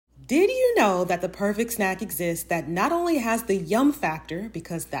Did you know that the perfect snack exists that not only has the yum factor,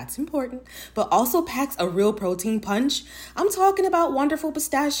 because that's important, but also packs a real protein punch? I'm talking about Wonderful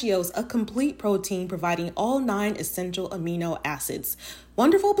Pistachios, a complete protein providing all 9 essential amino acids.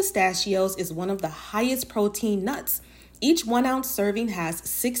 Wonderful Pistachios is one of the highest protein nuts. Each 1 ounce serving has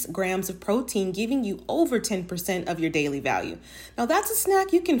 6 grams of protein, giving you over 10% of your daily value. Now that's a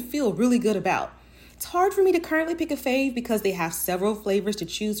snack you can feel really good about. It's hard for me to currently pick a fave because they have several flavors to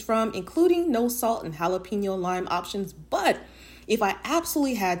choose from, including no salt and jalapeno lime options. But if I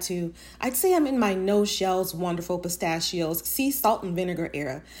absolutely had to, I'd say I'm in my no shells Wonderful Pistachios sea salt and vinegar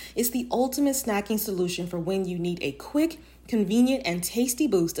era. It's the ultimate snacking solution for when you need a quick, convenient, and tasty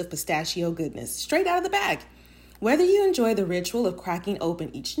boost of pistachio goodness straight out of the bag. Whether you enjoy the ritual of cracking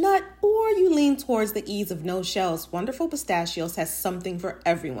open each nut or you lean towards the ease of no shells, Wonderful Pistachios has something for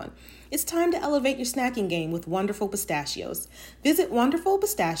everyone. It's time to elevate your snacking game with Wonderful Pistachios. Visit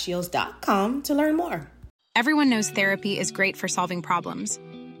wonderfulpistachios.com to learn more. Everyone knows therapy is great for solving problems,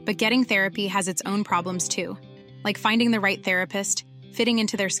 but getting therapy has its own problems too, like finding the right therapist, fitting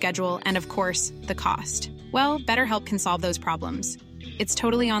into their schedule, and of course, the cost. Well, BetterHelp can solve those problems. It's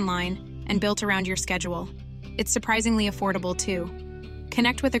totally online and built around your schedule. It's surprisingly affordable, too.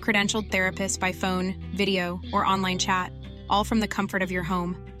 Connect with a credentialed therapist by phone, video, or online chat, all from the comfort of your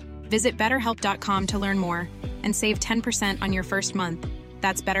home. Visit BetterHelp.com to learn more and save 10% on your first month.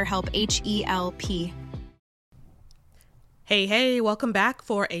 That's BetterHelp, H-E-L-P. Hey, welcome back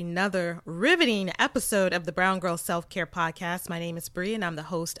for another riveting episode of the Brown Girl Self-Care Podcast. My name is Bree, and I'm the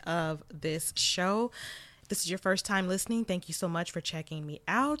host of this show. This is your first time listening. Thank you so much for checking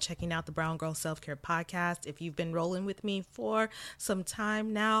out the Brown Girl Self-Care Podcast. If you've been rolling with me for some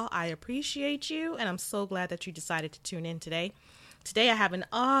time now, I appreciate you, and I'm so glad that you decided to tune in today. Today, I have an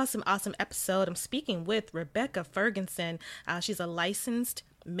awesome episode. I'm speaking with Rebecca Ferguson. She's a licensed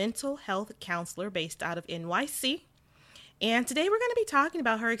mental health counselor based out of NYC. And today we're going to be talking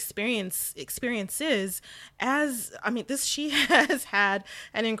about her experiences she has had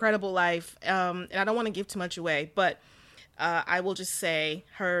an incredible life. And I don't want to give too much away, but I will just say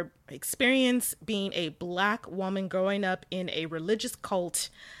her experience being a Black woman growing up in a religious cult.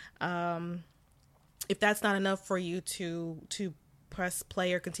 If that's not enough for you to press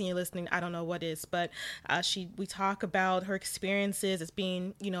play or continue listening, I don't know what is, but we talk about her experiences as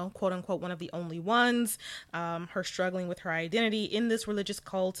being, quote unquote, one of the only ones, her struggling with her identity in this religious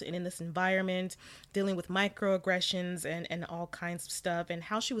cult and in this environment, dealing with microaggressions and all kinds of stuff, and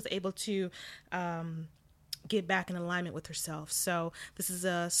how she was able to get back in alignment with herself. So this is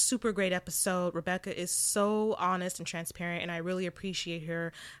a super great episode. Rebecca is so honest and transparent, and I really appreciate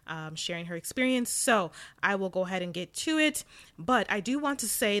her sharing her experience. So I will go ahead and get to it. But I do want to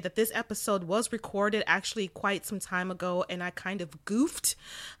say that this episode was recorded actually quite some time ago, and I kind of goofed.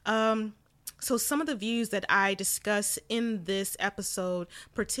 So some of the views that I discuss in this episode,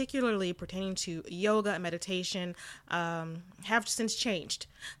 particularly pertaining to yoga and meditation, have since changed.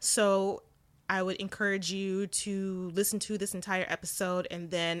 So I would encourage you to listen to this entire episode,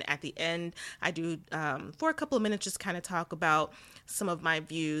 and then at the end, I do, for a couple of minutes, just kind of talk about some of my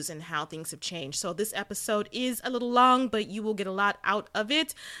views and how things have changed. So this episode is a little long, but you will get a lot out of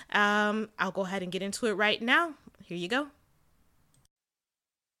it. I'll go ahead and get into it right now. Here you go.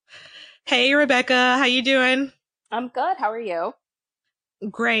 Hey, Rebecca, how you doing? I'm good. How are you?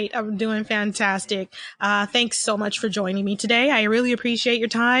 Great. I'm doing fantastic. Thanks so much for joining me today. I really appreciate your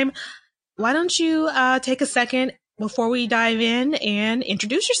time. Why don't you take a second before we dive in and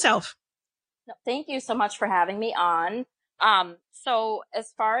introduce yourself? Thank you so much for having me on. So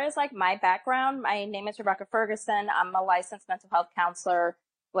as far as my background, my name is Rebecca Ferguson. I'm a licensed mental health counselor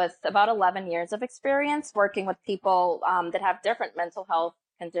with about 11 years of experience working with people that have different mental health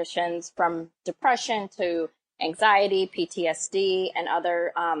conditions, from depression to anxiety, PTSD, and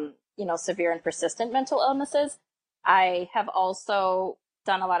other, severe and persistent mental illnesses. I have also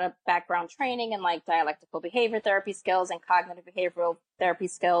done a lot of background training in dialectical behavior therapy skills and cognitive behavioral therapy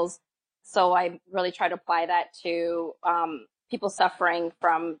skills. So I really try to apply that to people suffering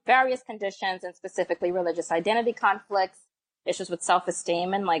from various conditions, and specifically religious identity conflicts, issues with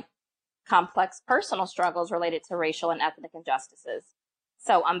self-esteem, and complex personal struggles related to racial and ethnic injustices.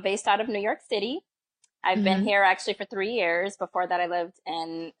 So I'm based out of New York City. I've been here actually for 3 years. Before that, I lived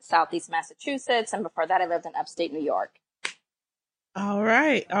in Southeast Massachusetts, and before that, I lived in upstate New York. All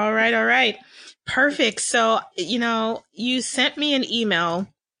right. Perfect. So, you sent me an email,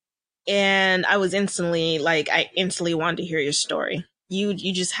 and I was instantly wanted to hear your story. You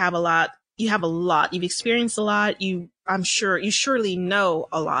just have a lot. You have a lot. You've experienced a lot. I'm sure you surely know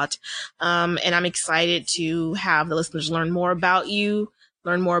a lot. And I'm excited to have the listeners learn more about you,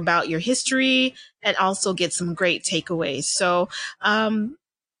 learn more about your history, and also get some great takeaways. So,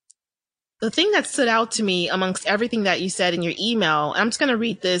 the thing that stood out to me amongst everything that you said in your email, I'm just going to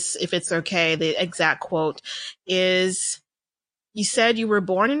read this if it's okay, the exact quote is, you said you were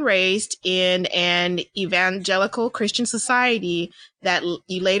born and raised in an evangelical Christian society that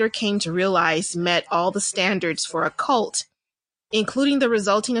you later came to realize met all the standards for a cult, including the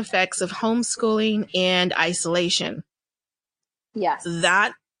resulting effects of homeschooling and isolation. Yes.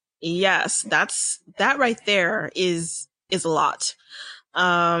 That right there is a lot.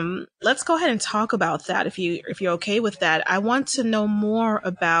 Let's go ahead and talk about that if you're okay with that. I want to know more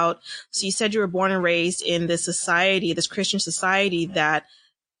about, so you said you were born and raised in this society, this Christian society that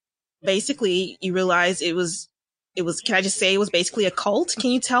basically you realize it was, can I just say it was basically a cult?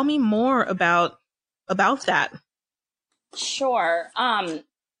 Can you tell me more about that? Sure.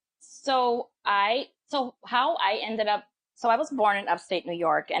 So how I ended up, so I was born in upstate New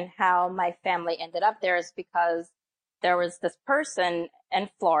York, and how my family ended up there is because there was this person in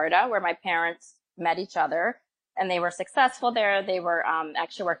Florida where my parents met each other, and they were successful there. They were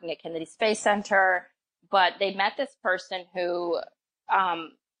actually working at Kennedy Space Center, but they met this person who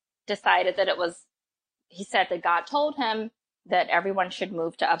decided that he said that God told him that everyone should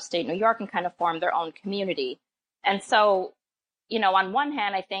move to upstate New York and kind of form their own community. And so, on one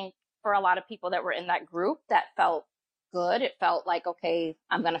hand, I think for a lot of people that were in that group, that felt good. It felt like, okay,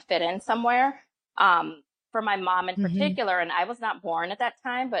 I'm going to fit in somewhere. For my mom in particular, and I was not born at that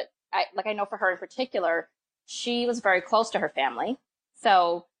time, but I know for her in particular, she was very close to her family.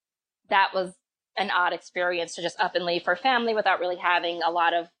 So that was an odd experience to just up and leave her family without really having a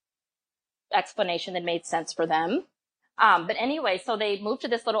lot of explanation that made sense for them. But anyway, so they moved to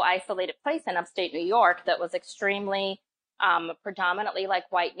this little isolated place in upstate New York that was extremely predominantly like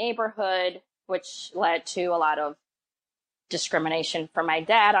white neighborhood, which led to a lot of discrimination for my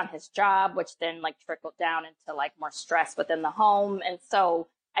dad on his job, which then like trickled down into like more stress within the home. And so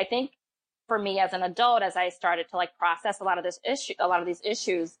I think for me as an adult, as I started to like process a lot of these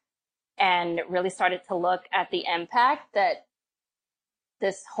issues, and really started to look at the impact that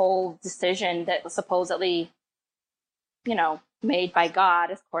this whole decision that was supposedly, made by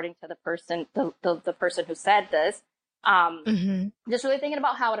God, according to the person, the person who said this, just really thinking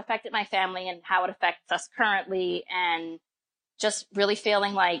about how it affected my family and how it affects us currently, and just really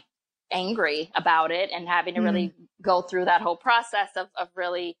feeling like angry about it, and having to really go through that whole process of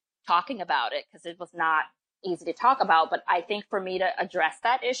really talking about it, because it was not easy to talk about. But I think for me to address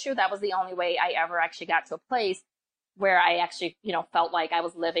that issue, that was the only way I ever actually got to a place where I actually, felt like I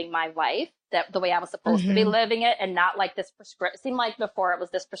was living my life that the way I was supposed to be living it, and not like this prescription. It seemed like before it was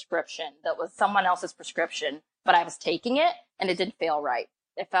this prescription that was someone else's prescription, but I was taking it and it didn't feel right.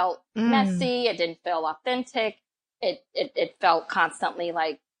 It felt messy. It didn't feel authentic. It felt constantly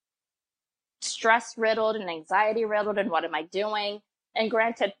like stress riddled and anxiety riddled. And what am I doing? And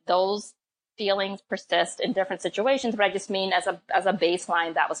granted, those feelings persist in different situations, but I just mean as a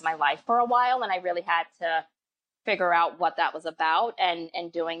baseline, that was my life for a while. And I really had to figure out what that was about.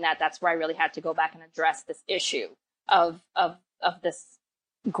 And doing that, that's where I really had to go back and address this issue of this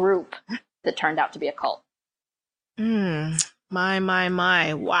group that turned out to be a cult.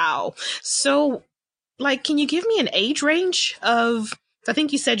 My. Wow. So, like, can you give me an age range of, I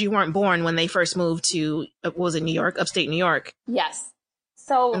think you said you weren't born when they first moved to, what was it, New York, upstate New York? Yes.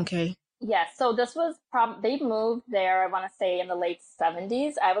 So, okay. Yes. So this was they moved there, I want to say in the late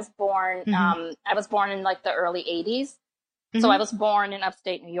 70s. I was born, I was born in like the early 80s. So I was born in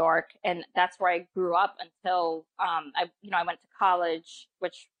upstate New York, and that's where I grew up until, I went to college,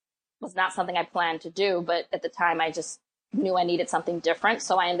 which was not something I planned to do, but at the time I just knew I needed something different.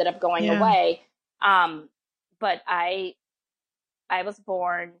 So I ended up going away. But I was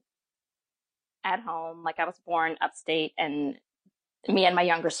born at home, like I was born upstate, and me and my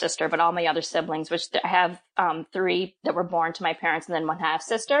younger sister, but all my other siblings, which I have 3 that were born to my parents and then 1 half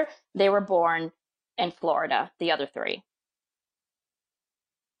sister, they were born in Florida, the other 3.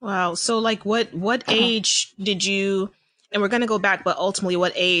 Wow. So like what age did you, and we're going to go back, but ultimately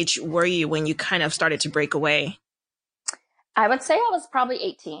what age were you when you kind of started to break away? I would say I was probably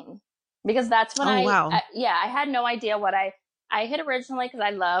 18, because that's when I had no idea what I had originally, because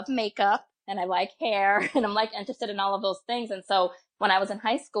I love makeup and I like hair and I'm like interested in all of those things. And so when I was in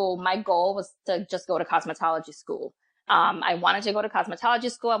high school, my goal was to just go to cosmetology school. I wanted to go to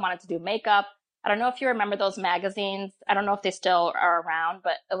cosmetology school. I wanted to do makeup. I don't know if you remember those magazines. I don't know if they still are around,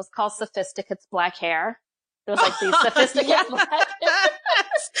 but it was called Sophisticates Black Hair. There was like these Sophisticates Black Hair.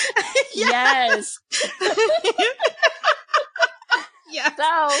 Yes. Yes.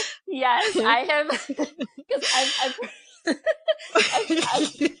 So, yes, I have, because I've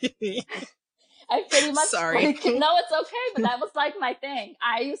I pretty much, sorry. like, no, it's okay, but that was like my thing.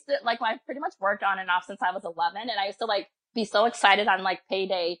 I used to, like, I pretty much worked on and off since I was 11, and I used to like be so excited on like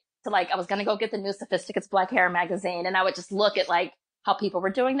payday to like, I was going to go get the new Sophisticates Black Hair magazine, and I would just look at like how people were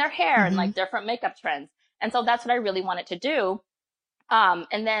doing their hair and like different makeup trends. And so that's what I really wanted to do.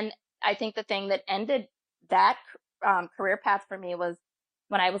 And then I think the thing that ended that career path for me was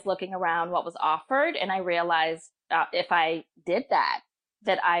when I was looking around what was offered, and I realized if I did that,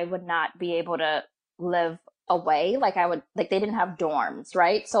 that I would not be able to live away. Like I would, like they didn't have dorms,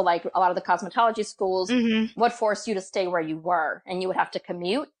 right? So like a lot of the cosmetology schools would force you to stay where you were, and you would have to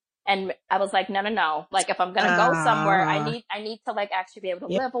commute. And I was like, no. Like if I'm going to go somewhere, I need to like actually be able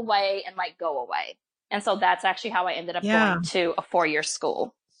to live away and like go away. And so that's actually how I ended up going to a 4-year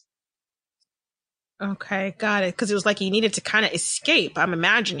school. Okay, got it. Because it was like you needed to kind of escape, I'm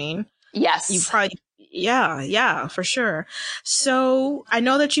imagining. Yes. You probably, yeah, for sure. So I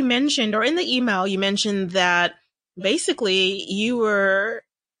know that you mentioned, or in the email, you mentioned that basically you were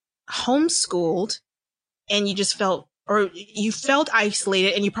homeschooled and you just felt, or you felt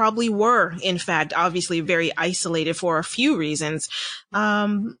isolated, and you probably were, in fact, obviously very isolated for a few reasons.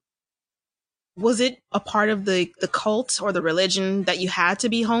 Was it a part of the cult or the religion that you had to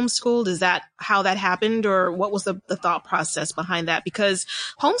be homeschooled? Is that how that happened? Or what was the thought process behind that? Because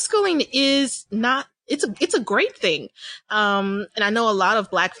homeschooling is not, it's a great thing. And I know a lot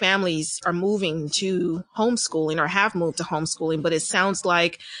of Black families are moving to homeschooling or have moved to homeschooling, but it sounds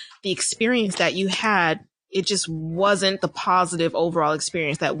like the experience that you had, it just wasn't the positive overall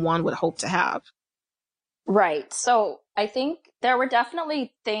experience that one would hope to have. Right. So I think there were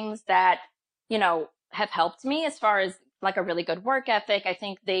definitely things that, you know, have helped me as far as like a really good work ethic. I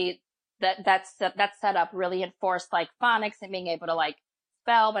think that setup really enforced like phonics and being able to like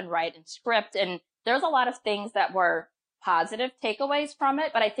spell and write and script. And there's a lot of things that were positive takeaways from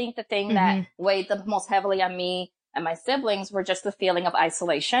it. But I think the thing that weighed the most heavily on me and my siblings were just the feeling of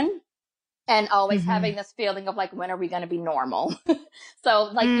isolation and always having this feeling of like, when are we going to be normal? So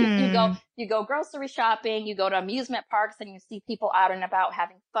like you go grocery shopping, you go to amusement parks, and you see people out and about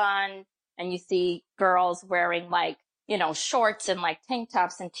having fun. And you see girls wearing like, you know, shorts and like tank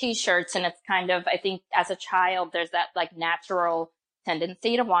tops and t-shirts. And it's kind of, I think as a child, there's that like natural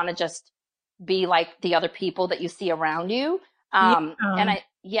tendency to want to just be like the other people that you see around you. And I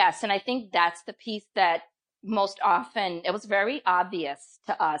think that's the piece that most often, it was very obvious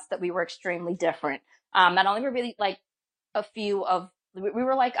to us that we were extremely different. Not only were we like we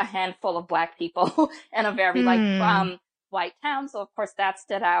were like a handful of Black people in a very like white town. So of course that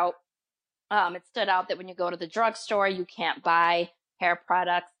stood out. It stood out that when you go to the drugstore, you can't buy hair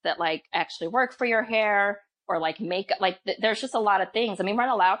products that like actually work for your hair, or like makeup. Like there's just a lot of things. I mean, we're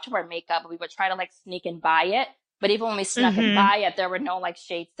not allowed to wear makeup, but we would try to like sneak and buy it. But even when we snuck and buy it, there were no like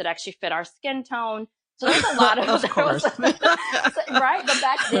shades that actually fit our skin tone. So there's a lot of course. Right. But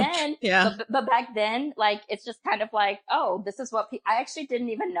back then, but back then, like, it's just kind of like, oh, this is what I actually didn't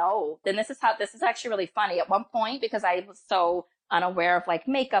even know. Then this is actually really funny. At one point, because I was so unaware of like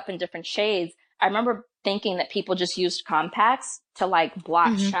makeup in different shades, I remember thinking that people just used compacts to like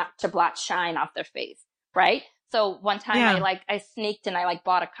blot shine off their face. Right. So one time I sneaked and I like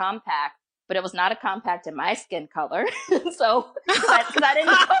bought a compact, but it was not a compact in my skin color. So, cause I didn't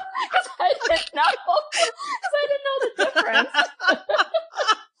know the difference.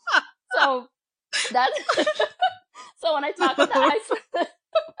 So when I talk about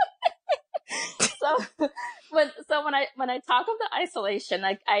when I talk of the isolation,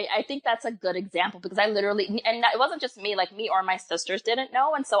 like I think that's a good example, because I literally, and it wasn't just me, like me or my sisters didn't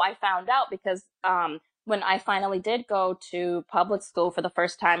know. And so I found out because, when I finally did go to public school for the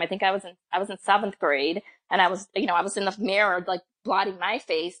first time, I think I was in 7th grade, and I was in the mirror, like blotting my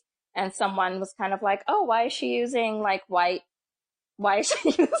face, and someone was kind of like, oh, why is she using like white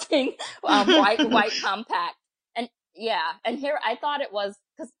compact? And and here I thought it was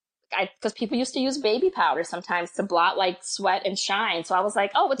because people used to use baby powder sometimes to blot like sweat and shine. So I was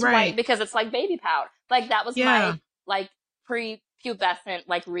like, oh, it's white because it's like baby powder. Like that was my like pre-pubescent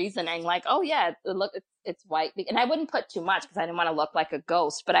like reasoning, like, oh yeah, look, it's white. And I wouldn't put too much because I didn't want to look like a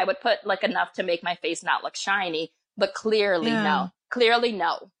ghost, but I would put like enough to make my face not look shiny. But clearly no.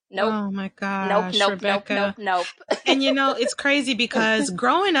 Nope. Oh my gosh, nope, Rebecca. Nope. And you know, it's crazy because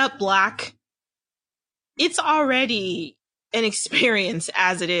growing up Black, it's already an experience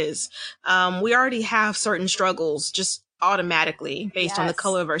as it is. We already have certain struggles just automatically based on the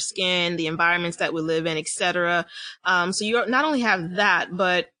color of our skin, the environments that we live in, etc. So you not only have that,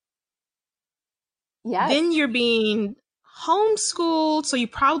 but then you're being homeschooled, so you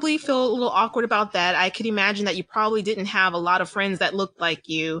probably feel a little awkward about that. I could imagine that you probably didn't have a lot of friends that looked like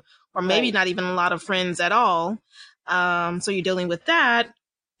you, or maybe Right. not even a lot of friends at all. So you're dealing with that.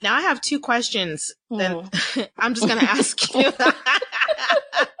 Now I have two questions that I'm just going to ask you.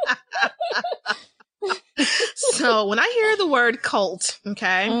 So when I hear the word cult,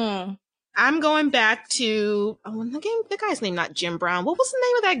 okay, I'm going back to the guy's name, not Jim Brown. What was the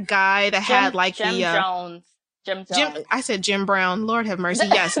name of that guy that had like Jim the Jones. Jim Jones. I said Jim Brown. Lord have mercy.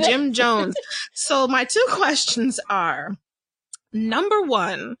 Yes, Jim Jones. So my two questions are: number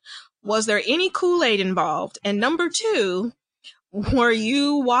one, was there any Kool-Aid involved? And number two, were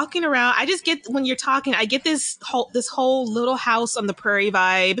you walking around? I just get, when you're talking, I get this whole Little House on the Prairie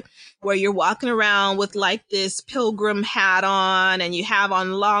vibe, where you're walking around with like this pilgrim hat on, and you have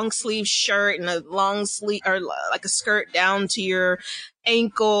on long sleeve shirt and a long sleeve, or like a skirt down to your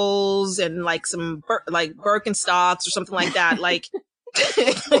ankles, and like some like Birkenstocks or something like that. Like,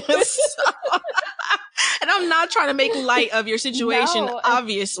 so, and I'm not trying to make light of your situation,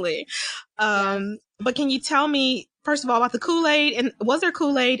 obviously. But can you tell me, first of all, about the Kool-Aid, and was there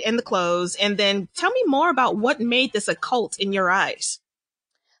Kool-Aid in the clothes? And then tell me more about what made this a cult in your eyes.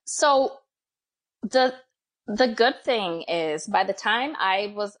 So the good thing is, by the time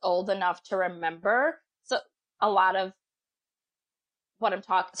I was old enough to remember, so a lot of what I'm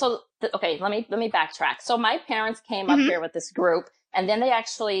talking. So okay, let me backtrack. So my parents came up here with this group, and then they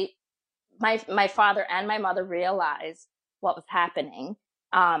actually, my father and my mother realized what was happening.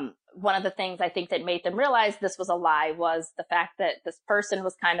 One of the things I think that made them realize this was a lie was the fact that this person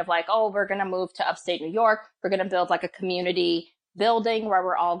was kind of like, oh, we're going to move to upstate New York. We're going to build like a community building where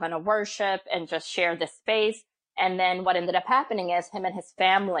we're all going to worship and just share this space. And then what ended up happening is him and his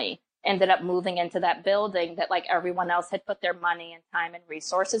family ended up moving into that building that like everyone else had put their money and time and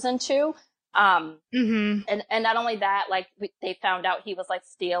resources into. And not only that, like they found out he was like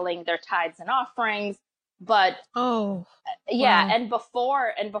stealing their tithes and offerings. But wow. And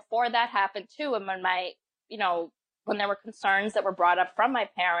before that happened too, and when when there were concerns that were brought up from my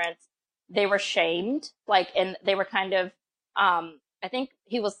parents, they were shamed, like, and they were kind of, I think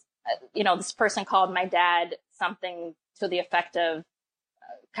he was, this person called my dad something to the effect of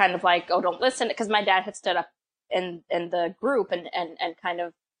kind of like, oh, don't listen, because my dad had stood up in the group and kind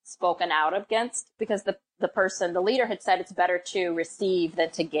of spoken out against, because the leader had said it's better to receive than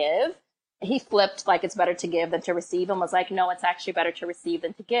to give. He flipped, like it's better to give than to receive, and was like, no, it's actually better to receive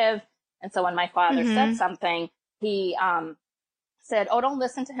than to give. And so when my father said something, he said, oh, don't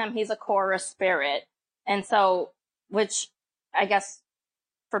listen to him. He's a Korah spirit. And so, which I guess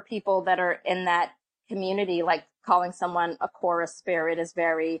for people that are in that community, like calling someone a Korah spirit is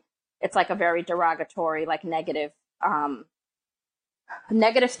it's like a very derogatory, like negative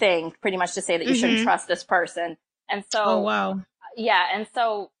thing, pretty much, to say that you shouldn't trust this person. And so, oh, wow. Yeah. And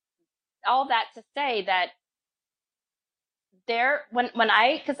so, all that to say that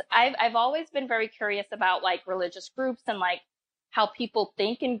because I've always been very curious about like religious groups and like how people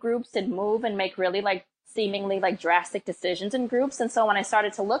think in groups and move and make really like seemingly like drastic decisions in groups. And so when I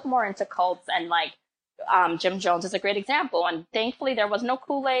started to look more into cults, and like Jim Jones is a great example, and thankfully there was no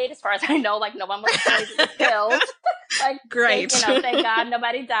Kool-Aid, as far as I know, like no one was killed. Like, great. Thank God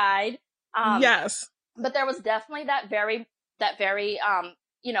nobody died. Yes. But there was definitely that very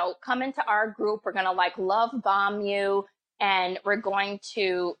come into our group. We're going to like love bomb you, and we're going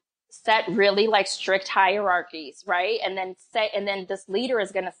to set really like strict hierarchies, right? And then this leader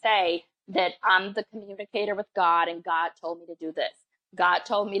is going to say that I'm the communicator with God, and God told me to do this. God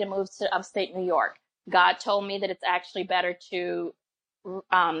told me to move to upstate New York. God told me that it's actually better to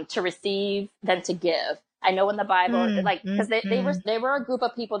receive than to give. I know in the Bible, because they were a group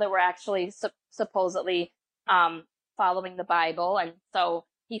of people that were actually supposedly following the Bible, and so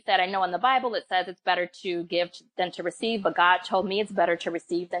he said, I know in the Bible it says it's better to give than to receive, but God told me it's better to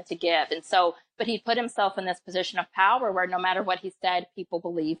receive than to give. And so, but he put himself in this position of power where no matter what he said, people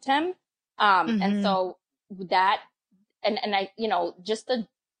believed him. And so that, and I, just the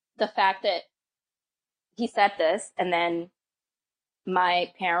fact that he said this, and then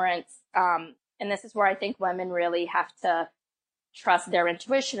my parents, and this is where I think women really have to trust their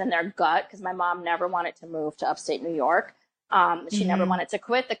intuition and their gut, because my mom never wanted to move to upstate New York. She never wanted to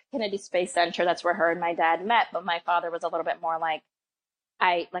quit the Kennedy Space Center. That's where her and my dad met. But my father was a little bit more like,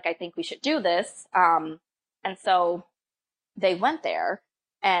 I think we should do this. And so they went there,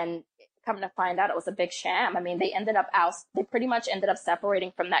 and come to find out it was a big sham. I mean, they pretty much ended up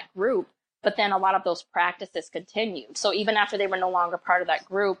separating from that group, but then a lot of those practices continued. So even after they were no longer part of that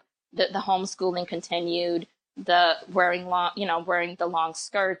group, the homeschooling continued, the wearing the long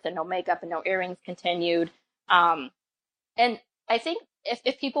skirts and no makeup and no earrings continued. And I think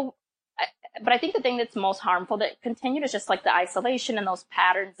if people, but I think the thing that's most harmful that continued is just like the isolation and those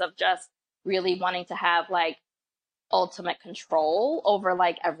patterns of just really wanting to have like ultimate control over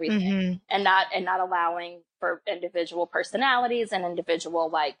like everything, and not allowing for individual personalities and individual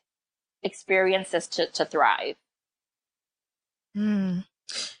like experiences to thrive.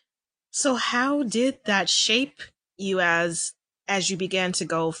 So how did that shape you as you began to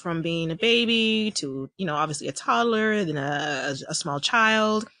go from being a baby to, obviously a toddler, then a small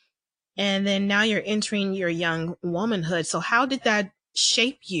child, and then now you're entering your young womanhood? So how did that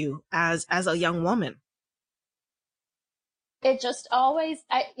shape you as a young woman? It just always,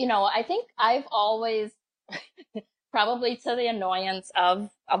 I think I've always, probably to the annoyance of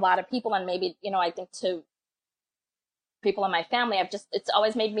a lot of people, and maybe, I think to people in my family, it's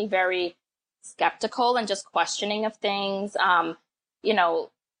always made me very skeptical and just questioning of things. I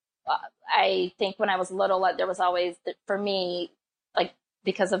think when I was little, there was always, for me, like,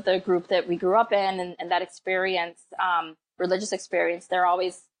 because of the group that we grew up in and that experience, religious experience, there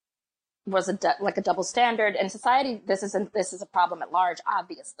always was a double standard in society. This is a problem at large.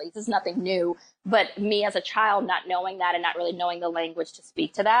 Obviously, this is nothing new. But me as a child, not knowing that and not really knowing the language to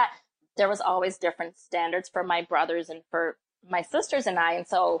speak to that, there was always different standards for my brothers and for my sisters and I. And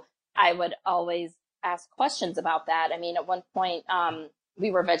so I would always ask questions about that. I mean, at one point, we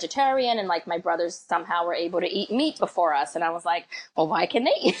were vegetarian, and like my brothers somehow were able to eat meat before us. And I was like, well, why can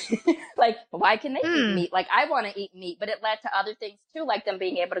they eat? why can they eat meat? Like, I want to eat meat, but it led to other things too, like them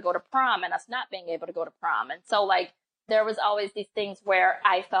being able to go to prom and us not being able to go to prom. And so like, there was always these things where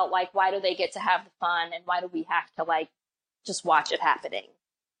I felt like, why do they get to have the fun? And why do we have to like, just watch it happening?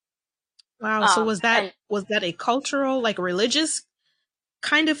 Wow. So was that a cultural, like religious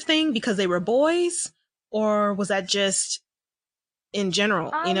kind of thing because they were boys, or was that just in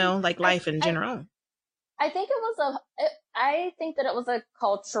general, like life in general? I think I think that it was a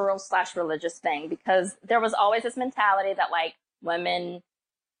cultural / religious thing, because there was always this mentality that like women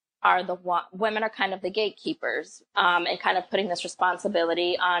are kind of the gatekeepers, and kind of putting this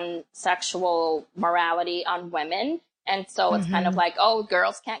responsibility on sexual morality on women. And so it's kind of like, oh,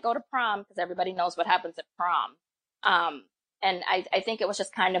 girls can't go to prom because everybody knows what happens at prom. And I think it was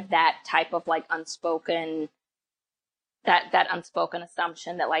just kind of that type of like unspoken, that unspoken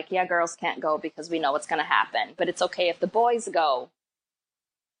assumption that like, yeah, girls can't go because we know what's going to happen, but it's okay if the boys go.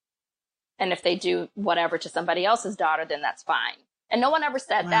 And if they do whatever to somebody else's daughter, then that's fine. And no one ever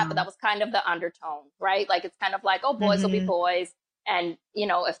said that, but that was kind of the undertone, right? Like, it's kind of like, oh, boys will be boys. And,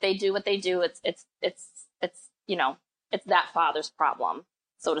 if they do what they do, it's that father's problem,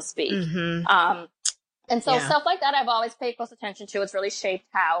 so to speak. And so stuff like that, I've always paid close attention to. It's really shaped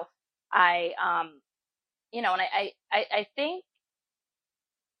how I, and I think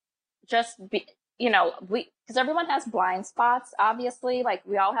just because everyone has blind spots, obviously, like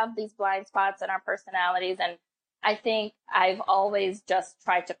we all have these blind spots in our personalities. And I think I've always just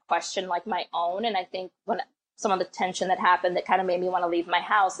tried to question like my own. And I think when some of the tension that happened that kind of made me want to leave my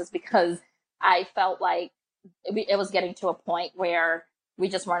house is because I felt like it was getting to a point where we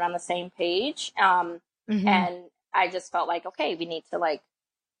just weren't on the same page. And I just felt like, okay, we need to like,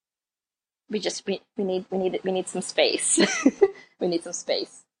 we need some space. We need some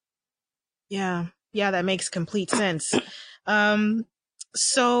space. Yeah, that makes complete sense.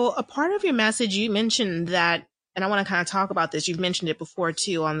 So a part of your message, you mentioned that, and I want to kind of talk about this. You've mentioned it before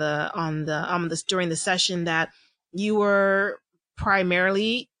too on this during the session, that you were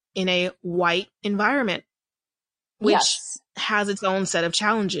primarily in a white environment, which has its own set of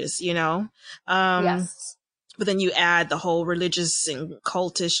challenges, yes. But then you add the whole religious and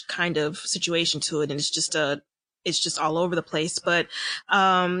cultish kind of situation to it, and it's just all over the place. But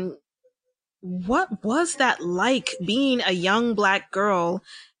what was that like, being a young Black girl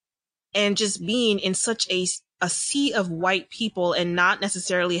and just being in such a sea of white people and not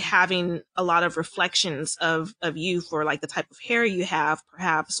necessarily having a lot of reflections of you for like the type of hair you have,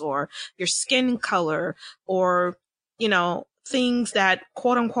 perhaps, or your skin color, or, things that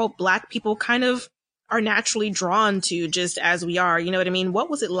quote unquote Black people kind of are naturally drawn to just as we are, you know what I mean? What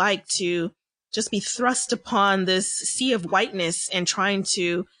was it like to just be thrust upon this sea of whiteness and trying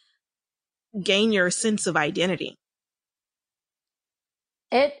to gain your sense of identity?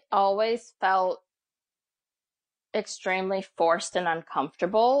 It always felt extremely forced and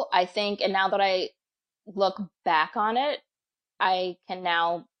uncomfortable, I think. And now that I look back on it, I can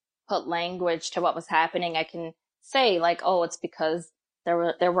now put language to what was happening. I can say like, oh, it's because there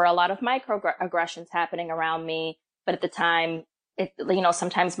were a lot of microaggressions happening around me. But at the time,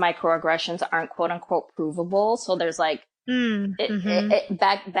 sometimes microaggressions aren't quote unquote provable. So there's like,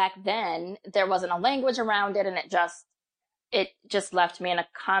 back then there wasn't a language around it. And it just, it just left me in a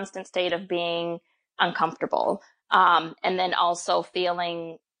constant state of being uncomfortable. And then also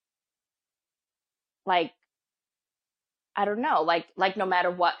feeling like, I don't know, like no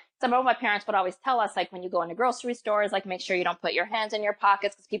matter what, some of my parents would always tell us, like when you go into grocery stores, like make sure you don't put your hands in your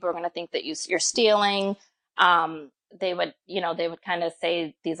pockets because people are going to think that you're stealing. They would kind of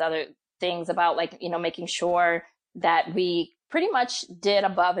say these other things about like, making sure that we pretty much did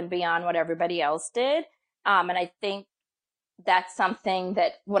above and beyond what everybody else did. And I think that's something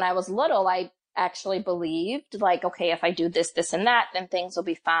that when I was little, I actually believed like, okay, if I do this, this, and that, then things will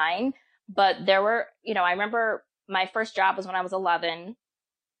be fine. But there were, I remember my first job was when I was 11.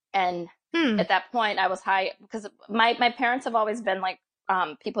 And at that point I was high because my parents have always been like,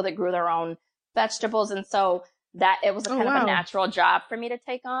 people that grew their own vegetables. And so that it was kind of a natural job for me to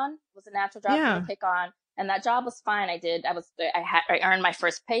take on. And that job was fine. I earned my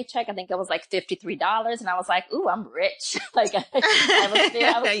first paycheck. I think it was like $53. And I was like, ooh, I'm rich. Like I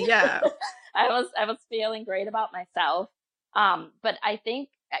was feeling great about myself. But I think,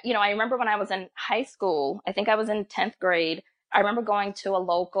 I remember when I was in high school, I think I was in 10th grade. I remember going to a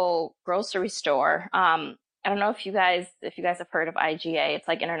local grocery store. I don't know if you guys have heard of IGA. It's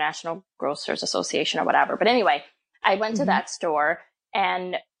like International Grocers Association or whatever. But anyway, I went to that store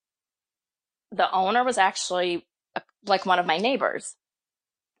and the owner was actually like one of my neighbors.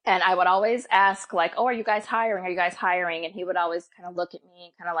 And I would always ask like, oh, are you guys hiring? Are you guys hiring? And he would always kind of look at me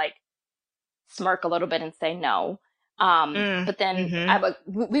and kind of like smirk a little bit and say no. But then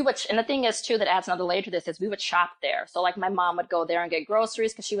we would, and the thing is too, that adds another layer to this is we would shop there. So like my mom would go there and get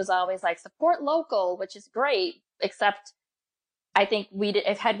groceries because she was always like support local, which is great. Except I think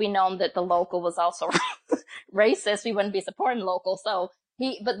had we known that the local was also racist, we wouldn't be supporting local. So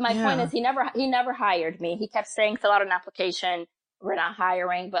but my point is he never hired me. He kept saying, fill out an application. We're not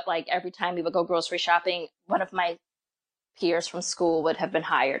hiring. But like every time we would go grocery shopping, one of my peers from school would have been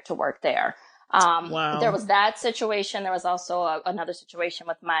hired to work there. There was that situation. There was also another situation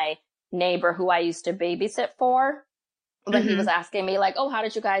with my neighbor who I used to babysit for. But he was asking me like, oh, how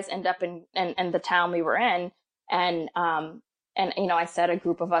did you guys end up in the town we were in? And I said a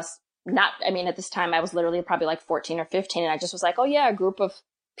group of us, at this time I was literally probably like 14 or 15. And I just was like, oh yeah, a group of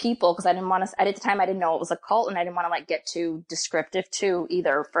people. Cause I didn't want to, at the time I didn't know it was a cult and I didn't want to like get too descriptive too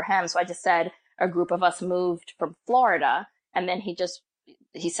either for him. So I just said a group of us moved from Florida. And then he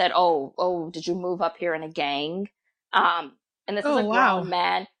said, oh, did you move up here in a gang? And this is a grown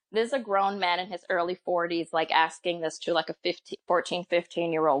man. This is a grown man in his early 40s, like asking this to like a 14,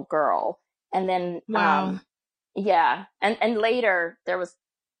 15-year-old girl. And then, And later there was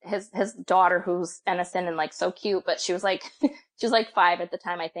his daughter who's innocent and like so cute, but she was like 5 at the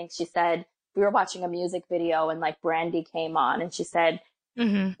time. I think she said, we were watching a music video and like Brandy came on and she said,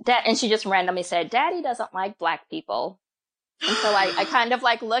 and she just randomly said, Daddy doesn't like Black people. And so I kind of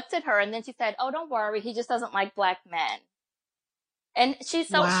like looked at her and then she said, oh, don't worry. He just doesn't like Black men. And she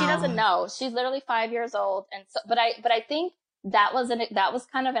doesn't know. She's literally 5 years old. And so, but I think that was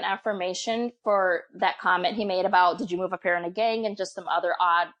kind of an affirmation for that comment he made about, did you move up here in a gang, and just some other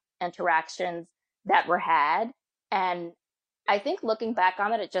odd interactions that were had. And I think looking back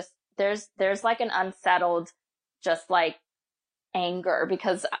on it just, there's like an unsettled, just like anger,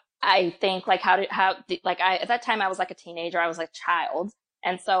 because I think like at that time I was like a teenager, I was like a child.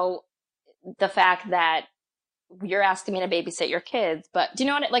 And so the fact that you're asking me to babysit your kids, but do you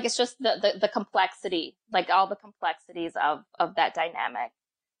know what, like, it's just the complexity, like all the complexities of that dynamic.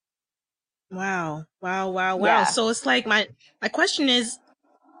 Wow. Yeah. So it's like my question is,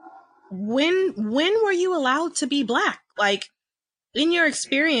 when were you allowed to be Black? Like in your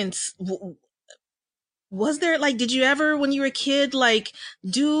experience, was there like, did you ever, when you were a kid, like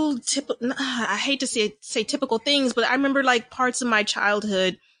do I hate to say typical things, but I remember like parts of my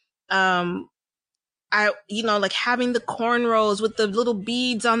childhood, like having the cornrows with the little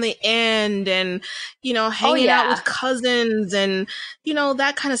beads on the end and, hanging out with cousins and,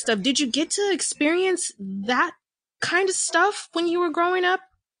 that kind of stuff. Did you get to experience that kind of stuff when you were growing up?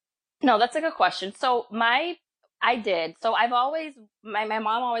 No, that's a good question. So I did. So I've always, my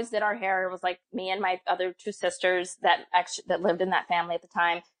mom always did our hair. It was like me and my other 2 sisters that lived in that family at the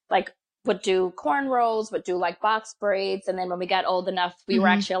time, like would do cornrows, would do like box braids. And then when we got old enough, we were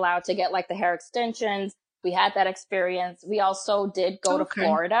actually allowed to get like the hair extensions. We had that experience. We also did go to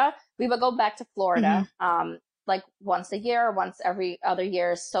Florida. We would go back to Florida, like once a year, or once every other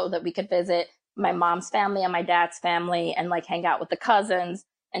year, so that we could visit my mom's family and my dad's family and like hang out with the cousins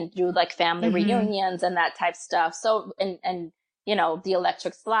and do like family reunions and that type stuff. So, and the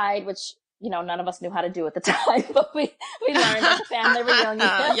electric slide, which, none of us knew how to do at the time, but we learned at the family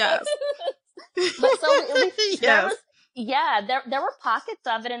reunion. Yes. But so Yeah, there were pockets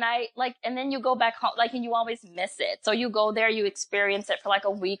of it, and and then you go back home, like, and you always miss it. So you go there, you experience it for like a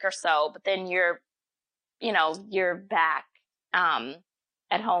week or so, but then you're back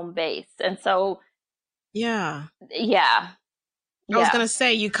at home base. And so Yeah. yeah. I was gonna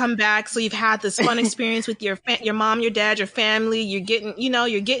say, you come back, so you've had this fun experience with your mom, your dad, your family. You're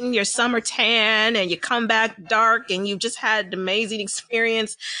getting your summer tan, and you come back dark, and you've just had an amazing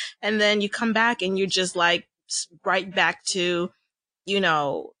experience, and then you come back, and you're just like right back to,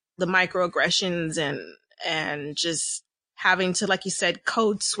 the microaggressions and just having to, like you said,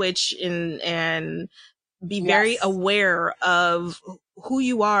 code switch and be very aware of who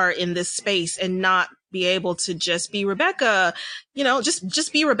you are in this space and not be able to just be Rebecca,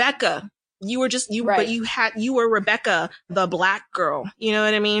 just be Rebecca. You were just you, right. But you were Rebecca, the Black girl. You know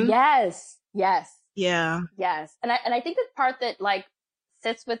what I mean? Yes. Yeah. Yes. And I think the part that like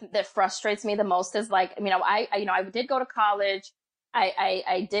that frustrates me the most is like, I did go to college.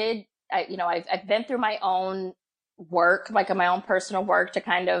 I've been through my own work, like my own personal work, to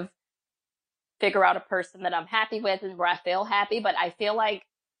kind of figure out a person that I'm happy with and where I feel happy. But I feel like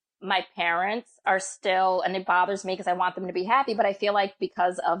my parents are still, and it bothers me because I want them to be happy, but I feel like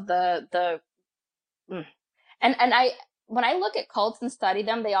because of when I look at cults and study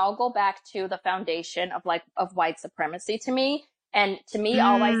them, they all go back to the foundation of white supremacy to me. And to me,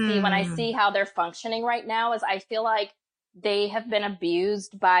 all I see when I see how they're functioning right now is I feel like they have been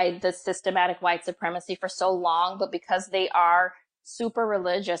abused by the systematic white supremacy for so long, but because they are super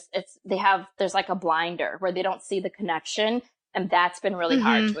religious, there's like a blinder where they don't see the connection. And that's been really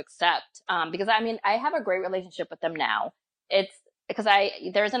hard to accept. Because I have a great relationship with them now. It's because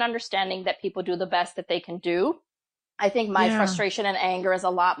there's an understanding that people do the best that they can do. I think my frustration and anger is a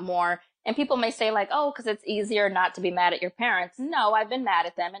lot more, and people may say like, oh, because it's easier not to be mad at your parents. No, I've been mad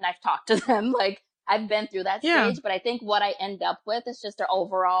at them and I've talked to them. Like, I've been through that stage, but I think what I end up with is just their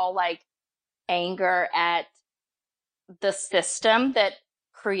overall like anger at the system that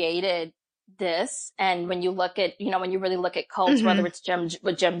created this. And when you look at, when you really look at cults, whether it's Jim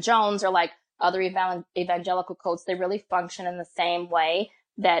Jones or like other evangelical cults, they really function in the same way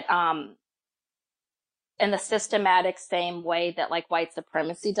that, in the systematic same way that like white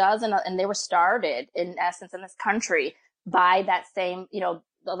supremacy does. And they were started in essence in this country by that same,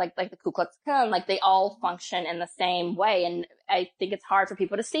 like the Ku Klux Klan, like they all function in the same way. And I think it's hard for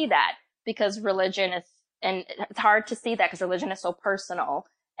people to see that because it's hard to see that because religion is so personal.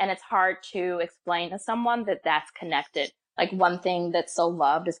 And it's hard to explain to someone that that's connected. Like one thing that's so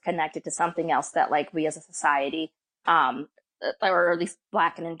loved is connected to something else that like we as a society, or at least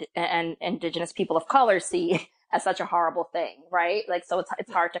Black and Indigenous people of color see as such a horrible thing, right? Like, so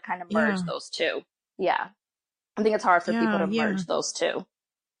it's hard to kind of merge those two. Yeah. I think it's hard for people to merge those two.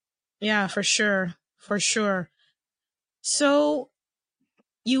 Yeah, for sure. For sure. So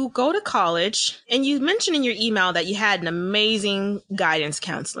you go to college, and you mentioned in your email that you had an amazing guidance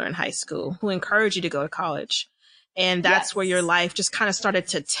counselor in high school who encouraged you to go to college. And that's where your life just kind of started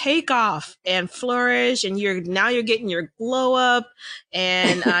to take off and flourish. And you're getting your glow up,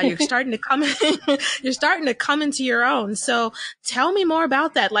 and you're starting to come into your own. So tell me more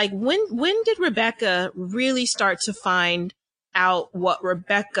about that. Like when did Rebecca really start to find out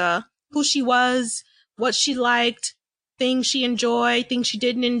who she was, what she liked, things she enjoyed, things she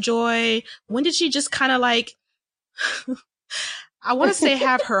didn't enjoy? When did she just kind of like, I want to say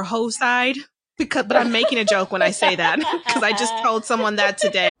have her hoe side? But I'm making a joke when I say that because I just told someone that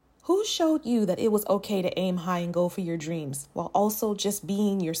today. Who showed you that it was okay to aim high and go for your dreams while also just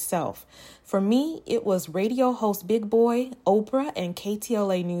being yourself? For me, it was radio host Big Boy, Oprah, and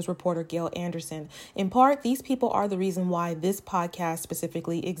KTLA news reporter Gail Anderson. In part, these people are the reason why this podcast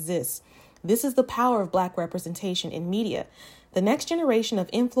specifically exists. This is the power of Black representation in media. The next generation of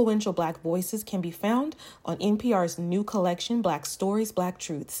influential Black voices can be found on NPR's new collection, Black Stories, Black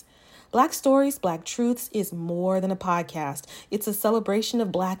Truths. Black Stories, Black Truths is more than a podcast. It's a celebration of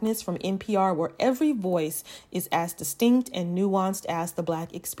Blackness from NPR where every voice is as distinct and nuanced as the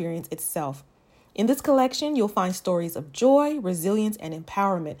Black experience itself. In this collection, you'll find stories of joy, resilience, and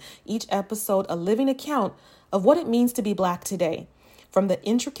empowerment. Each episode a living account of what it means to be Black today. From the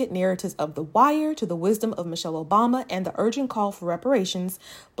intricate narratives of The Wire to the wisdom of Michelle Obama and the urgent call for reparations,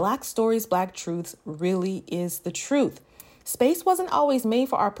 Black Stories, Black Truths really is the truth. Space wasn't always made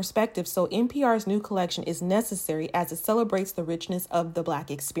for our perspective, so NPR's new collection is necessary as it celebrates the richness of the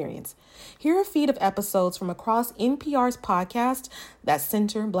Black experience. Here are a feed of episodes from across NPR's podcast that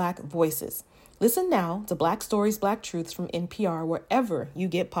center Black voices. Listen now to Black Stories, Black Truths from NPR wherever you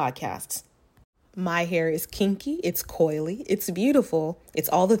get podcasts. My hair is kinky, it's coily, it's beautiful, it's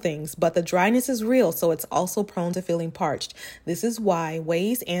all the things, but the dryness is real, so it's also prone to feeling parched. This is why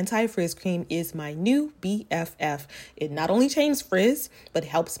Ouai's Anti-Frizz Cream is my new BFF. It not only changes frizz, but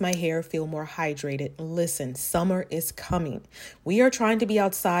helps my hair feel more hydrated. Listen, summer is coming. We are trying to be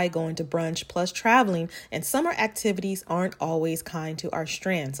outside, going to brunch, plus traveling, and summer activities aren't always kind to our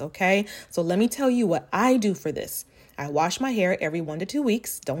strands, okay? So let me tell you what I do for this. I wash my hair every 1 to 2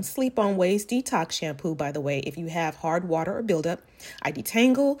 weeks. Don't sleep on Ouai's Detox Shampoo, by the way, if you have hard water or buildup. I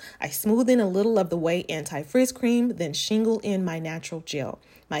detangle, I smooth in a little of the Ouai Anti-Frizz Cream, then shingle in my natural gel.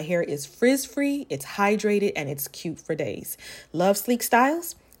 My hair is frizz-free, it's hydrated, and it's cute for days. Love sleek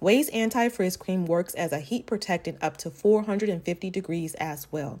styles? Ouai's Anti-Frizz Cream works as a heat protectant up to 450 degrees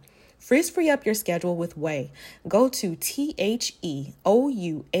as well. Frizz free up your schedule with Ouai. Go to THEOUAI.com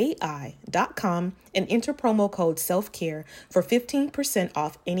and enter promo code SELFCARE for 15%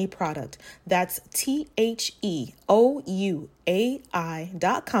 off any product. That's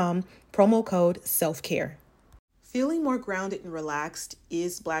THEOUAI.com, promo code SELFCARE. Feeling more grounded and relaxed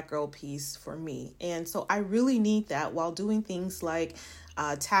is Black Girl Peace for me. And so I really need that while doing things like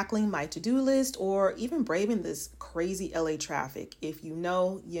tackling my to-do list or even braving this crazy LA traffic. If you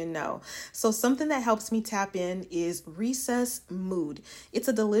know, you know. So something that helps me tap in is Recess Mood. It's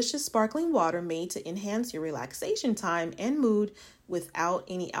a delicious sparkling water made to enhance your relaxation time and mood without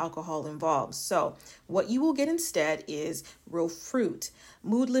any alcohol involved. So what you will get instead is real fruit,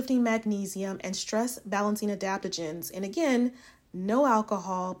 mood-lifting magnesium, and stress-balancing adaptogens. And again, no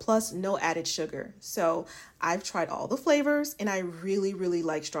alcohol, plus no added sugar. So I've tried all the flavors and I really, really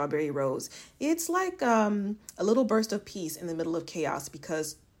like strawberry rose. It's like a little burst of peace in the middle of chaos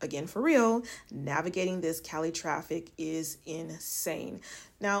because, again, for real, navigating this Cali traffic is insane.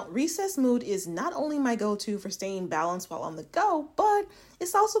 Now, Recess Mood is not only my go-to for staying balanced while on the go, but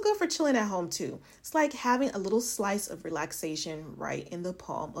it's also good for chilling at home too. It's like having a little slice of relaxation right in the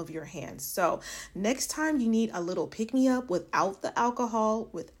palm of your hand. So next time you need a little pick-me-up without the alcohol,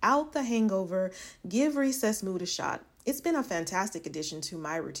 without the hangover, give Recess Mood a shot. It's been a fantastic addition to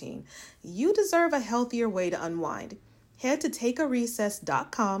my routine. You deserve a healthier way to unwind. Head to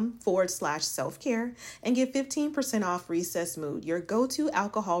takearecess.com/self-care and get 15% off Recess Mood, your go-to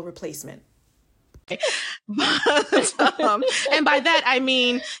alcohol replacement. And by that, I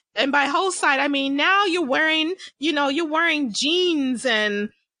mean, and by whole side, I mean, now you're wearing jeans and,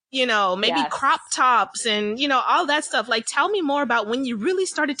 maybe Yes. crop tops and, all that stuff. Like, tell me more about when you really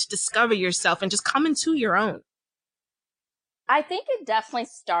started to discover yourself and just come into your own. I think it definitely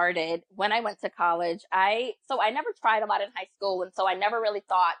started when I went to college. I never tried a lot in high school, and so I never really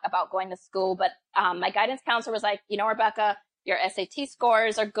thought about going to school. But my guidance counselor was like, Rebecca, your SAT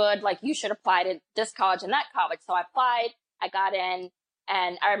scores are good. Like, you should apply to this college and that college. So I applied. I got in,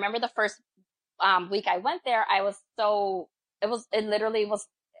 and I remember the first week I went there. It literally was.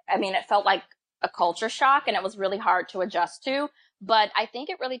 I mean, it felt like a culture shock, and it was really hard to adjust to. But I think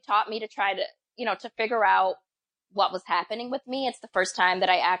it really taught me to try to, to figure out what was happening with me. It's the first time that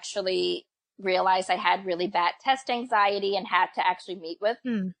I actually realized I had really bad test anxiety and had to actually meet with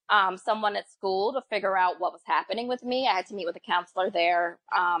someone at school to figure out what was happening with me. I had to meet with a counselor there.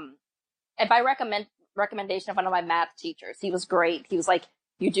 And by recommendation of one of my math teachers, he was great. He was like,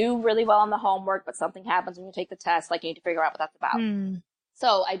 you do really well on the homework, but something happens when you take the test. Like, you need to figure out what that's about.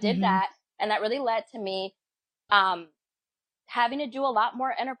 So I did that. And that really led to me, having to do a lot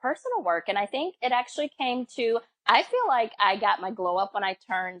more interpersonal work. And I think it actually came to, I feel like I got my glow up when I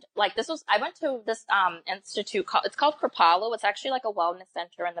turned, I went to this institute it's called Kripalu. It's actually like a wellness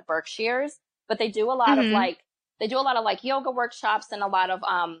center in the Berkshires, but they do a lot of yoga workshops and a lot of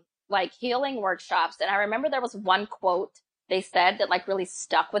healing workshops. And I remember there was one quote they said that really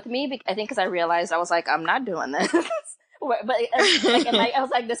stuck with me. I think because I realized I was like, I'm not doing this. But I was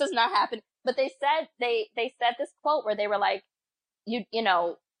like, this is not happening. But they said this quote where they were like,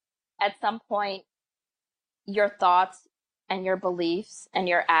 at some point, your thoughts and your beliefs and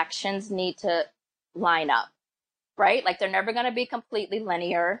your actions need to line up, right? Like, they're never going to be completely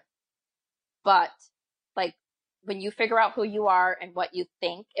linear, but when you figure out who you are and what you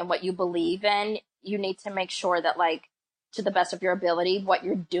think and what you believe in, you need to make sure that to the best of your ability, what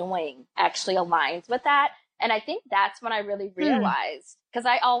you're doing actually aligns with that. And I think that's when I really realized, because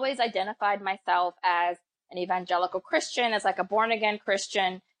I always identified myself as an evangelical Christian, as a born again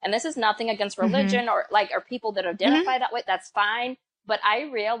Christian. And this is nothing against religion or people that identify that way. That's fine. But I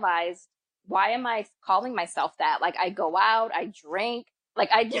realized, why am I calling myself that? I go out, I drink,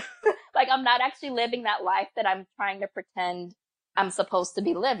 I do, I'm not actually living that life that I'm trying to pretend I'm supposed to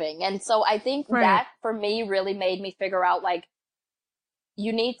be living. And so I think that for me really made me figure out,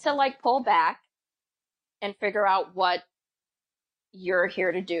 you need to pull back and figure out what you're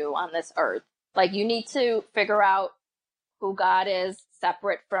here to do on this earth. Like, you need to figure out who God is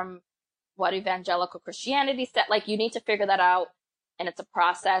separate from what evangelical Christianity said. Like, you need to figure that out, and it's a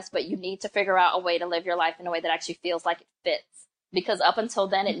process, but you need to figure out a way to live your life in a way that actually feels like it fits. Because up until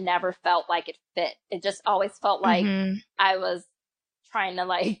then, it never felt like it fit. It just always felt like I was trying to,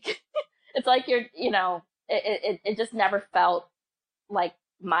 like, it's like it just never felt like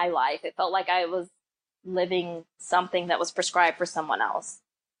my life. It felt like I was living something that was prescribed for someone else.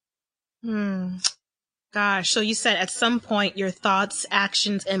 Gosh, so you said at some point your thoughts,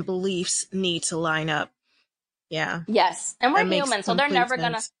 actions, and beliefs need to line up. Yeah. Yes. And we're human, so they're never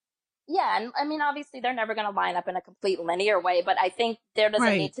going to, yeah, and I mean, obviously they're never going to line up in a complete linear way, but I think there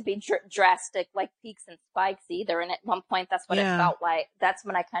doesn't need to be drastic, like, peaks and spikes either. And at one point, that's what it felt like. That's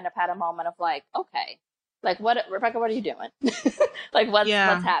when I kind of had a moment of like, okay, like, what, Rebecca, what are you doing? Like, what's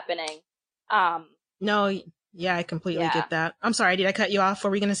happening? No, yeah, I completely get that. I'm sorry, did I cut you off?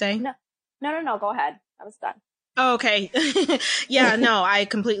 What were you going to say? No, go ahead. I was done. Okay. Yeah, no, I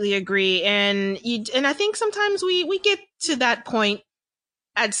completely agree. And I think sometimes we get to that point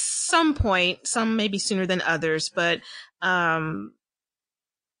at some point, some maybe sooner than others, but when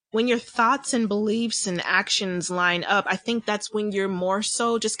your thoughts and beliefs and actions line up, I think that's when you're more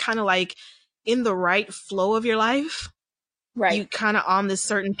so just kind of like in the right flow of your life. Right. You kind of on this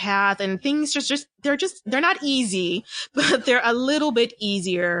certain path, and things they're not easy, but they're a little bit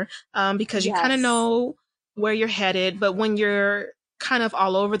easier, because you kind of know where you're headed. But when you're kind of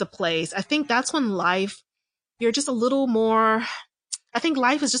all over the place, I think that's when you're just a little more, I think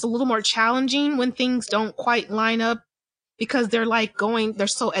life is just a little more challenging when things don't quite line up, because they're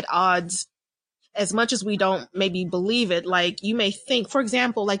so at odds. As much as we don't maybe believe it, like, you may think, for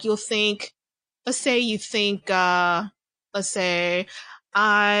example, like, you'll think, let's say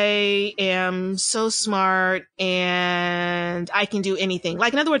I am so smart and I can do anything.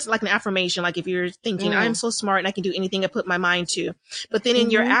 Like, in other words, like an affirmation, like if you're thinking, I'm so smart and I can do anything I put my mind to. But then in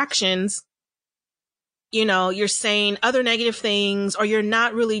your actions, you're saying other negative things, or you're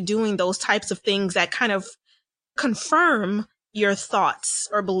not really doing those types of things that kind of confirm your thoughts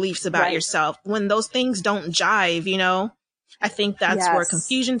or beliefs about yourself. When those things don't jive, I think that's where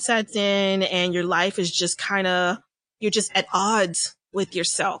confusion sets in, and your life is just you're just at odds with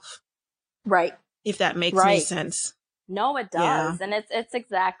yourself. Right. If that makes any sense. No, it does. Yeah. And it's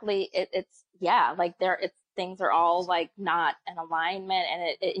exactly, like things are all like not in alignment,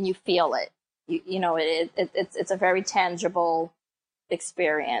 and you feel it. It's a very tangible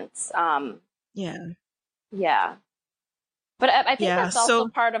experience. Yeah. But I think that's also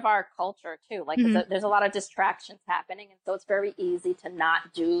part of our culture too. Like, there's a lot of distractions happening, and so it's very easy to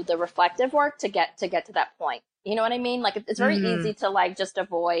not do the reflective work to get to that point. You know what I mean? Like, it's very easy to, like, just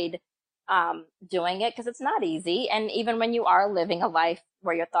avoid doing it, because it's not easy. And even when you are living a life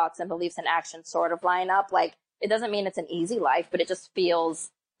where your thoughts and beliefs and actions sort of line up, like, it doesn't mean it's an easy life, but it just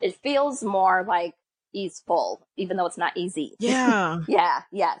feels more like easeful, even though it's not easy. Yeah. Yeah.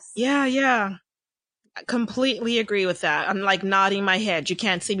 Yes. Yeah. I completely agree with that. I'm like nodding my head. You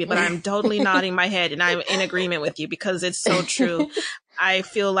can't see me, but I'm totally nodding my head, and I'm in agreement with you, because it's so true. I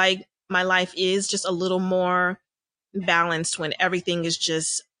feel like my life is just a little more balanced when everything is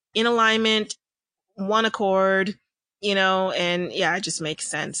just in alignment, one accord, and it just makes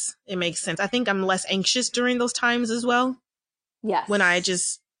sense. It makes sense. I think I'm less anxious during those times as well. Yes. When I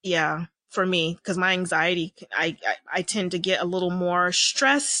just, for me, because my anxiety, I tend to get a little more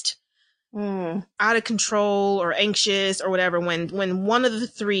stressed, out of control, or anxious, or whatever, when one of the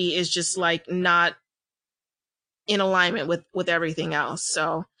three is just like not in alignment with everything else.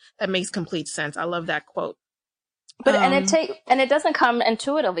 So that makes complete sense. I love that quote. But and it doesn't come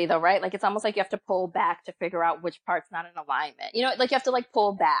intuitively though, right? Like, it's almost like you have to pull back to figure out which part's not in alignment. Like, you have to, like,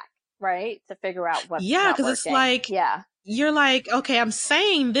 pull back, right, to figure out what's not because it's like, you're like, okay, I'm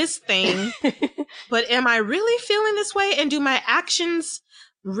saying this thing, but am I really feeling this way? And do my actions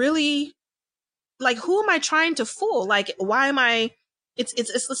really, like, who am I trying to fool? Like, why am I?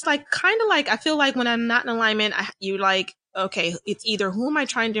 It's like, kind of like, I feel like when I'm not in alignment, you're like, okay, it's either who am I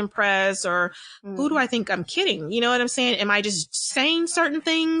trying to impress, or who do I think I'm kidding? You know what I'm saying? Am I just saying certain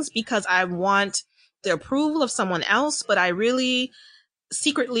things because I want the approval of someone else, but I really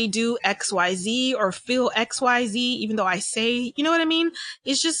secretly do XYZ or feel XYZ, even though I say, you know what I mean?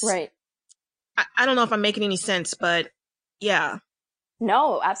 It's just, I don't know if I'm making any sense, but yeah.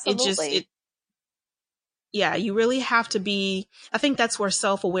 No, absolutely. You really have to be, I think that's where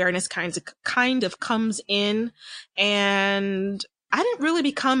self-awareness kind of comes in. And I didn't really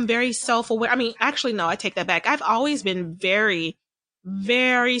become very self-aware. I mean, actually, no, I take that back. I've always been very,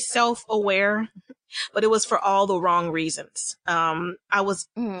 very self-aware. but it was for all the wrong reasons. I was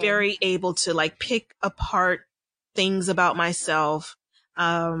very able to like pick apart things about myself.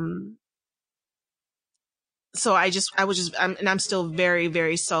 So I'm still very,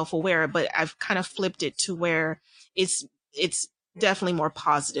 very self-aware, but I've kind of flipped it to where it's definitely more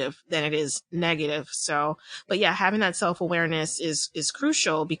positive than it is negative. So, but yeah, having that self-awareness is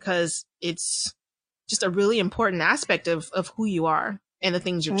crucial because it's just a really important aspect of who you are and the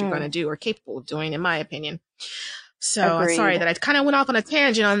things that you're going to do or capable of doing, in my opinion. So I'm sorry that I kind of went off on a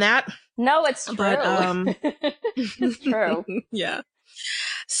tangent on that. No, it's true. But, it's true. Yeah.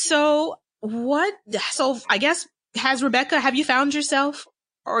 So I guess, have you found yourself,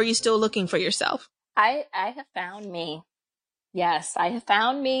 or are you still looking for yourself? I have found me. Yes, I have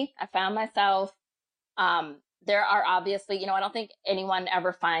found me. I found myself. There are obviously, I don't think anyone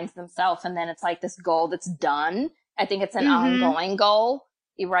ever finds themselves and then it's like this goal that's done. I think it's an ongoing goal,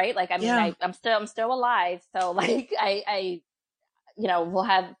 right? Like, I mean, I'm still alive. So like, I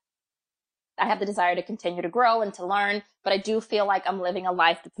have the desire to continue to grow and to learn, but I do feel like I'm living a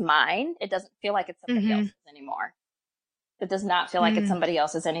life that's mine. It doesn't feel like it's somebody else's anymore. It does not feel like it's somebody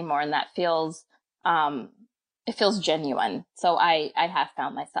else's anymore. And that feels, it feels genuine. So I have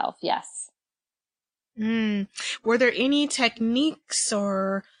found myself. Yes. Were there any techniques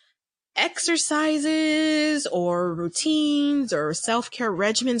or exercises or routines or self-care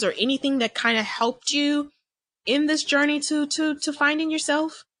regimens or anything that kind of helped you in this journey to finding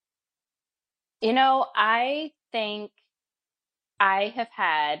yourself? I think I have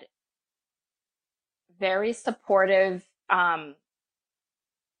had very supportive,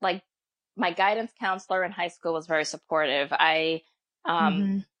 like my guidance counselor in high school was very supportive.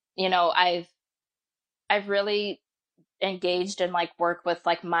 I've really engaged in like work with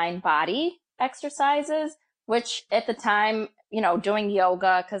like mind body exercises, which at the time, doing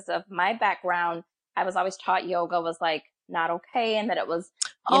yoga, because of my background, I was always taught yoga was like not okay. And that it was,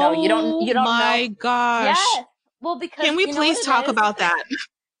 you don't know. My gosh. Yes. Well, because can we please talk about that?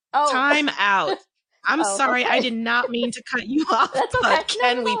 Oh, time out. I'm sorry. Okay. I did not mean to cut you off. That's okay. But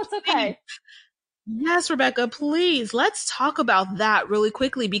can we? It's okay. Yes, Rebecca, please. Let's talk about that really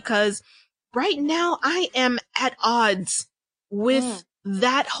quickly because right now I am at odds with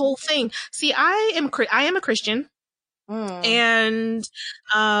that whole thing. See, I am a Christian and,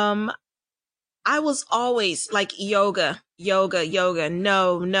 I was always like yoga. No. But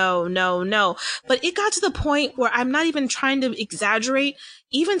it got to the point where I'm not even trying to exaggerate,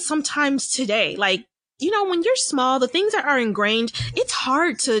 even sometimes today. Like, when you're small, the things that are ingrained, it's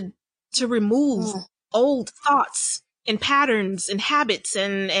hard to remove old thoughts and patterns and habits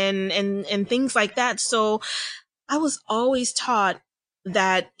and things like that. So I was always taught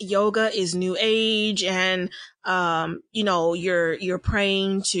that yoga is new age and, you're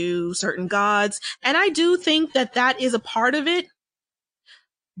praying to certain gods. And I do think that is a part of it,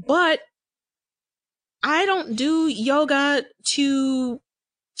 but I don't do yoga to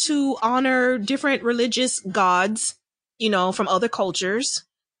honor different religious gods, from other cultures,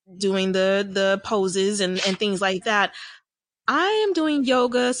 doing the poses and things like that. I am doing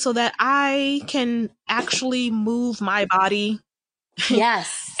yoga so that I can actually move my body.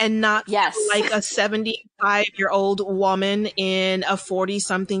 Yes. And not like a 75-year-old woman in a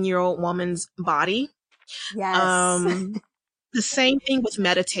 40-something-year-old woman's body. Yes. The same thing with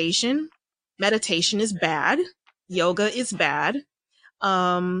meditation. Meditation is bad. Yoga is bad.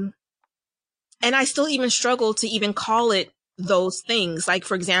 And I still even struggle to even call it those things. Like,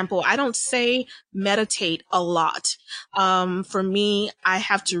 for example, I don't say meditate a lot. For me, I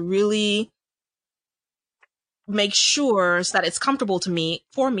have to really make sure so that it's comfortable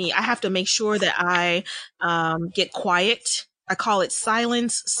for me. I have to make sure that I get quiet. I call it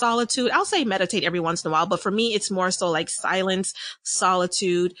silence, solitude. I'll say meditate every once in a while, but for me, it's more so like silence,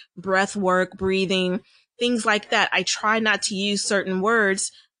 solitude, breath work, breathing, things like that. I try not to use certain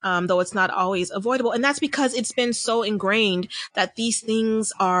words, though it's not always avoidable. And that's because it's been so ingrained that these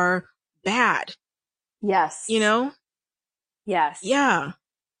things are bad. Yes. Yes. Yeah.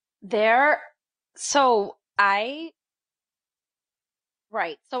 So I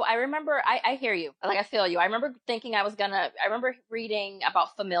remember, I hear you. Like, I feel you. I remember thinking I remember reading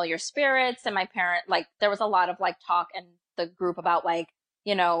about familiar spirits and my parent, like, there was a lot of like talk in the group about like,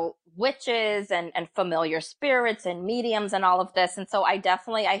 witches and familiar spirits and mediums and all of this. And so I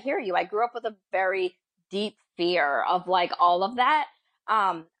hear you. I grew up with a very deep fear of like all of that.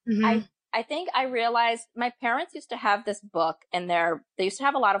 I think I realized my parents used to have this book they used to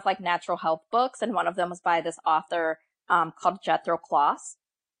have a lot of like natural health books. And one of them was by this author, called Jethro Kloss.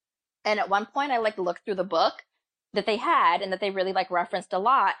 And at one point I like looked through the book that they had and that they really like referenced a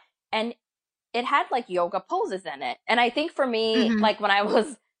lot. And it had like yoga poses in it. And I think for me, Mm-hmm. like when I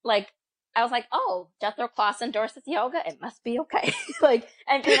was like, oh, Jethro Kloss endorses yoga. It must be okay. Like,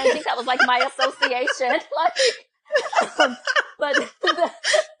 and I think that was like my association. But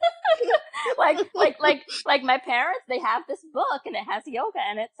like my parents, they have this book and it has yoga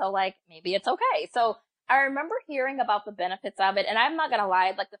in it. So like, maybe it's okay. So I remember hearing about the benefits of it. And I'm not going to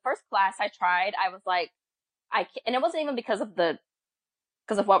lie, like the first class I tried, I was like, and it wasn't even because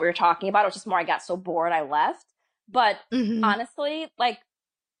of what we were talking about. It was just more, I got so bored, I left. But honestly, like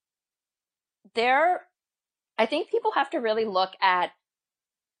I think people have to really look at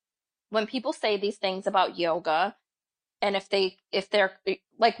when people say these things about yoga, and if they're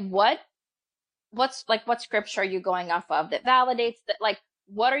like, what scripture are you going off of that validates that? Like,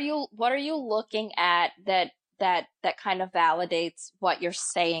 what are you looking at that kind of validates what you're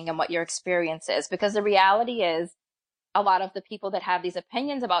saying and what your experience is? Because the reality is, a lot of the people that have these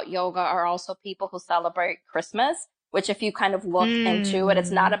opinions about yoga are also people who celebrate Christmas, which if you kind of look into it, it's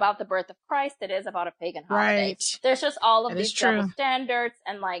not about the birth of Christ. It is about a pagan holiday. Right. There's just all of That these double standards.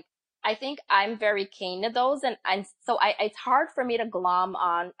 And like, I think I'm very keen to those. And so it's hard for me to glom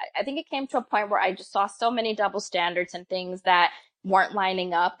on. I think it came to a point where I just saw so many double standards and things that weren't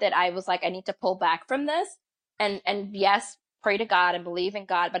lining up that I was like, I need to pull back from this. And yes, pray to God and believe in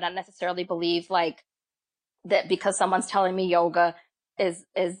God, but not necessarily believe like, that because someone's telling me yoga is,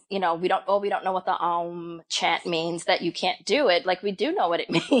 we don't know what the chant means, that you can't do it. Like, we do know what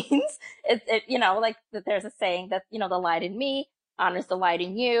it means. Like that there's a saying that, the light in me honors the light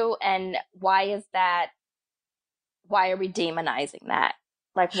in you. And why is that? Why are we demonizing that?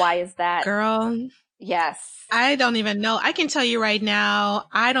 Like, why is that? Girl. Yes. I don't even know. I can tell you right now,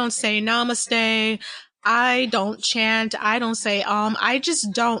 I don't say namaste. I don't chant. I don't say I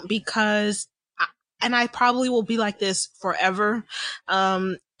just don't, because and I probably will be like this forever.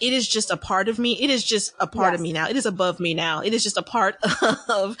 It is just a part of me. It is just a part of me now. It is above me now. It is just a part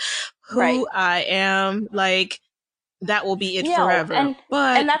of who I am. Like, that will be it forever. And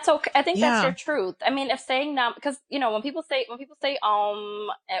that's okay. I think that's your truth. I mean, if saying because when people say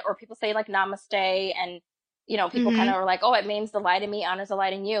or people say like namaste, and people kind of are like, oh, it means the light in me honors the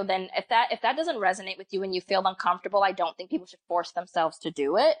light in you. Then if that doesn't resonate with you and you feel uncomfortable, I don't think people should force themselves to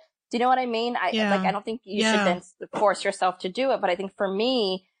do it. Do you know what I mean? I don't think you should then force yourself to do it. But I think for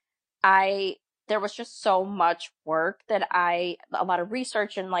me, there was just so much work that a lot of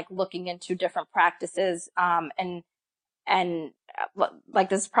research and like looking into different practices, and like,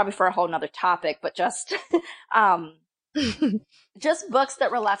 this is probably for a whole nother topic, but just, just books that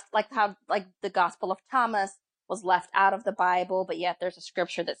were left, like how, like the Gospel of Thomas was left out of the Bible, but yet there's a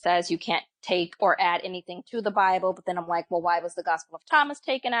scripture that says you can't take or add anything to the Bible. But then I'm like, well, why was the Gospel of Thomas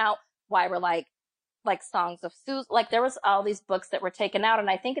taken out? Why were like Songs of Susan? Like, there was all these books that were taken out. And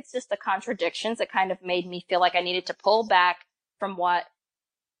I think it's just the contradictions that kind of made me feel like I needed to pull back from what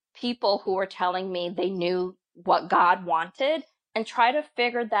people who were telling me they knew what God wanted and try to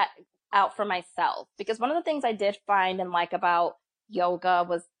figure that out for myself. Because one of the things I did find and like about yoga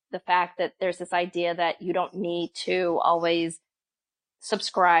was the fact that there's this idea that you don't need to always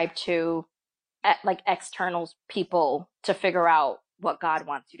subscribe to like external people to figure out what God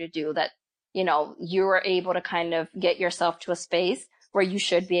wants you to do, that, you are able to kind of get yourself to a space where you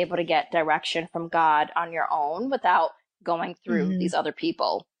should be able to get direction from God on your own without going through these other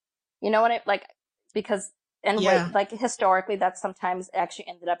people. You know what because like historically, that sometimes actually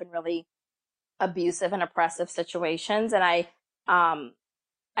ended up in really abusive and oppressive situations. And I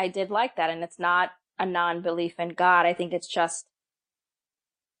did like that. And it's not a non-belief in God. I think it's just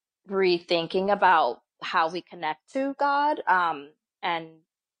rethinking about how we connect to God.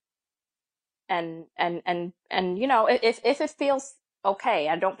 If it feels okay,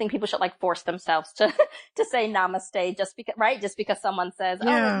 I don't think people should like force themselves to say namaste just because someone says,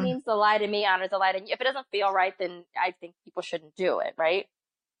 oh, it means the light in me honors the light in you. If it doesn't feel right, then I think people shouldn't do it, right?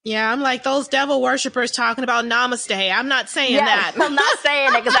 Yeah, I'm like those devil worshippers talking about namaste. I'm not saying that. I'm not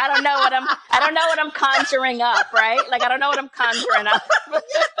saying it because I don't know what I'm conjuring up, right? Like, I don't know what I'm conjuring up.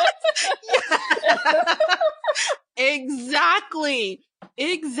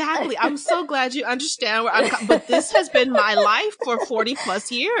 Exactly. I'm so glad you understand where but this has been my life for 40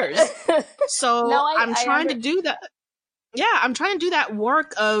 plus years. So I'm trying to do that. Yeah, I'm trying to do that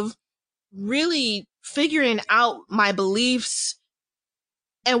work of really figuring out my beliefs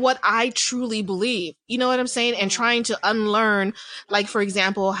and what I truly believe. You know what I'm saying? And trying to unlearn, like, for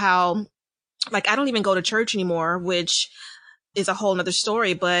example, how, like, I don't even go to church anymore, which is a whole nother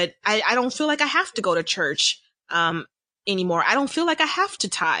story, but I don't feel like I have to go to church anymore. I don't feel like I have to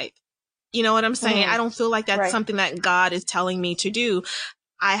tithe. You know what I'm saying? I don't feel like that's something that God is telling me to do.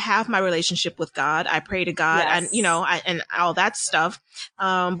 I have my relationship with God. I pray to God and, Yes. you know, and all that stuff.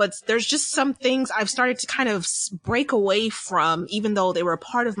 But there's just some things I've started to kind of break away from, even though they were a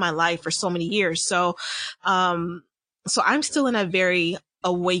part of my life for so many years. So I'm still in a very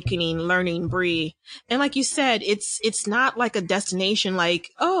awakening, learning Bree. And like you said, it's not like a destination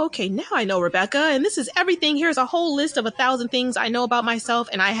like, oh, okay, now I know Rebecca and this is everything. Here's a whole list of 1,000 things I know about myself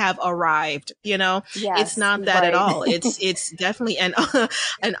and I have arrived, you know? It's Yes. not that at Right. all. It's definitely an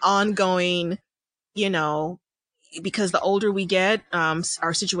ongoing, you know, because the older we get,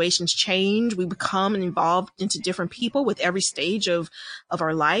 our situations change. We become and evolve into different people with every stage of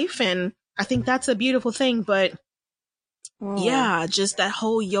our life. And I think that's a beautiful thing. But yeah, just that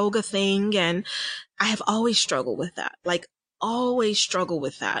whole yoga thing. And I have always struggled with that, like always struggled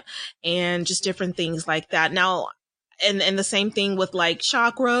with that and just different things like that. Now, and the same thing with like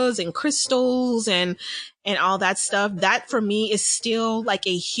chakras and crystals and all that stuff. That for me is still like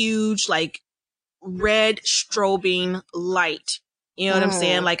a huge, like red strobing light. You know what I'm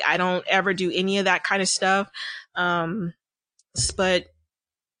saying? Like I don't ever do any of that kind of stuff. But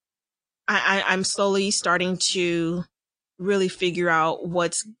I'm slowly starting to really figure out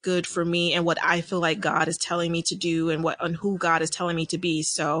what's good for me and what I feel like God is telling me to do and who God is telling me to be.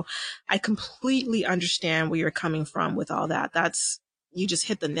 So I completely understand where you're coming from with all that. You just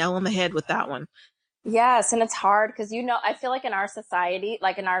hit the nail on the head with that one. Yes, and it's hard because I feel like in our society,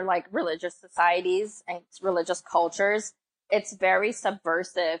 like in our like religious societies and religious cultures, it's very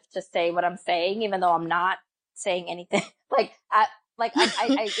subversive to say what I'm saying, even though I'm not saying anything. I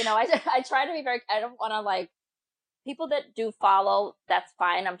try to be very. I don't want to like people that do follow. That's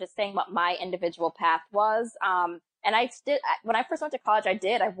fine. I'm just saying what my individual path was. And when I first went to college.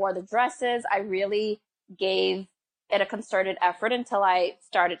 I wore the dresses. I really gave it a concerted effort until I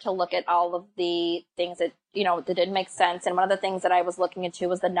started to look at all of the things that, that didn't make sense. And one of the things that I was looking into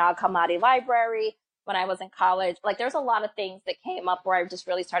was the Nag Hammadi library when I was in college. Like there's a lot of things that came up where I just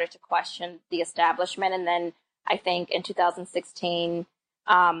really started to question the establishment. And then I think in 2016,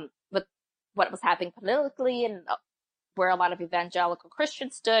 with what was happening politically and where a lot of evangelical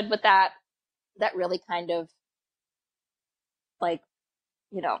Christians stood with that really kind of like,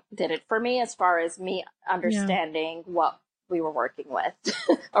 did it for me as far as me understanding what we were working with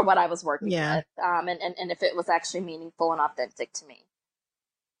or what I was working with. And if it was actually meaningful and authentic to me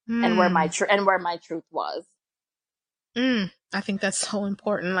and where my truth was. I think that's so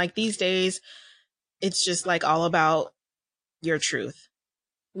important. Like these days, it's just like all about your truth.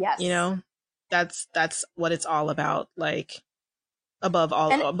 Yes. You know, that's what it's all about. Like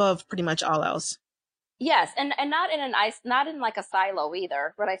above pretty much all else. Yes, and not in like a silo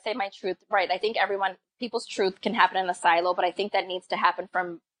either. But I say my truth, right? I think people's truth can happen in a silo, but I think that needs to happen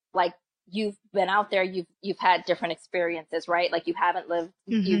from like you've been out there, you've had different experiences, right? Like you haven't lived,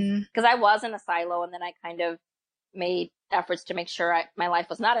 because I was in a silo, and then I kind of made efforts to make sure my life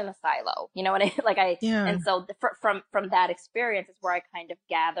was not in a silo. You know what And so from that experience is where I kind of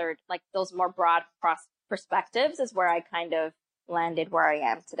gathered like those more broad perspectives is where I kind of landed where I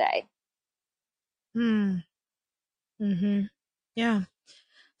am today. Yeah.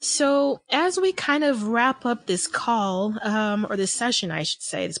 So as we kind of wrap up this call, or this session, I should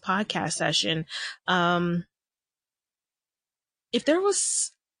say, this podcast session, if there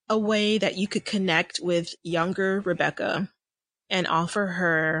was a way that you could connect with younger Rebecca and offer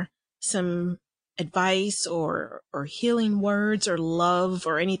her some advice or healing words or love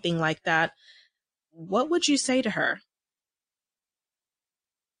or anything like that, what would you say to her?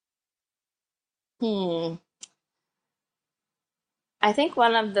 I think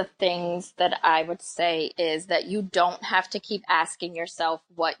one of the things that I would say is that you don't have to keep asking yourself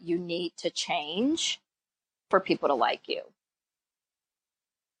what you need to change for people to like you.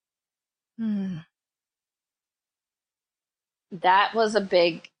 That was a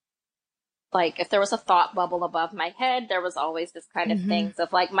big, like, if there was a thought bubble above my head, there was always this kind of things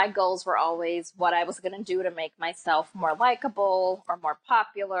of like, my goals were always what I was going to do to make myself more likable or more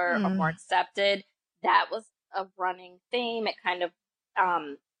popular or more accepted. That was a running theme. It kind of,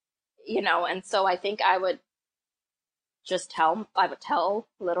 and so I think I would tell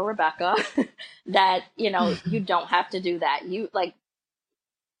little Rebecca that, you don't have to do that.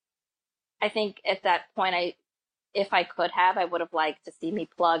 I think at that point, if I could have, I would have liked to see me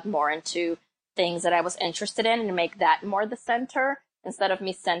plug more into things that I was interested in and make that more the center instead of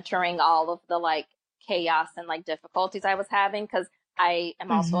me centering all of the like chaos and like difficulties I was having. Cause I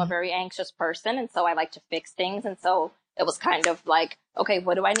am also a very anxious person. And so I like to fix things. And so it was kind of like, okay,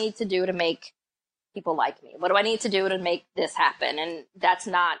 what do I need to do to make people like me? What do I need to do to make this happen? And that's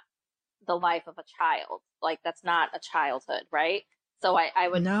not the life of a child. Like that's not a childhood. Right. So I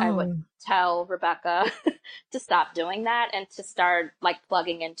would No. tell Rebecca to stop doing that and to start like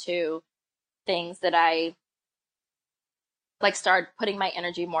plugging into things that I like, start putting my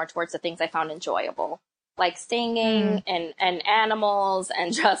energy more towards the things I found enjoyable, like singing Mm. and animals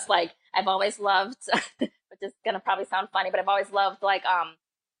and just like I've always loved, which is gonna probably sound funny, but I've always loved like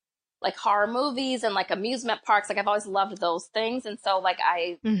horror movies and like amusement parks. Like I've always loved those things, and so like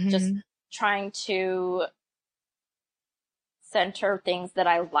I just Hmm. trying to center things that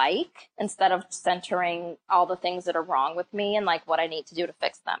I like instead of centering all the things that are wrong with me and like what I need to do to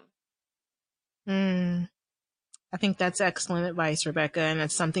fix them. Mm. I think that's excellent advice, Rebecca. And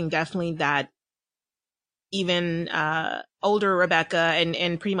it's something definitely that even older Rebecca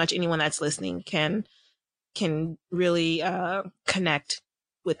and pretty much anyone that's listening can really connect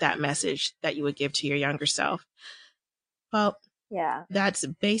with that message that you would give to your younger self. Well, Yeah. that's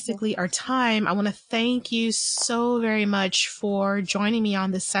basically our time. I want to thank you so very much for joining me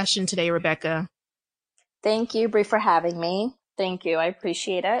on this session today, Rebecca. Thank you, Brie, for having me. Thank you. I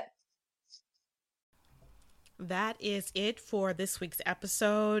appreciate it. That is it for this week's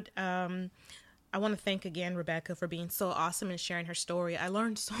episode. I want to thank again Rebecca for being so awesome and sharing her story. I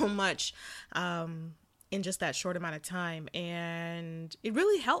learned so much in just that short amount of time, and it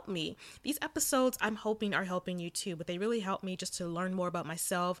really helped me. These episodes, I'm hoping, are helping you too, but they really helped me just to learn more about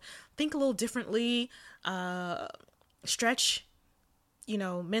myself, think a little differently, stretch,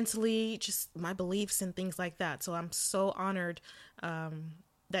 mentally, just my beliefs and things like that. So I'm so honored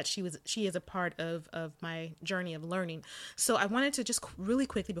that she is a part of my journey of learning. So I wanted to just really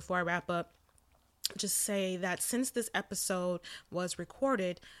quickly before I wrap up just say that since this episode was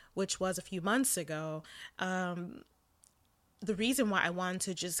recorded, which was a few months ago, the reason why I wanted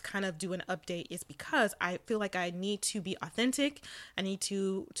to just kind of do an update is because I feel like I need to be authentic. I need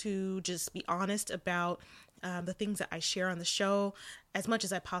to just be honest about the things that I share on the show as much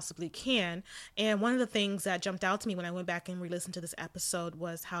as I possibly can. And one of the things that jumped out to me when I went back and re-listened to this episode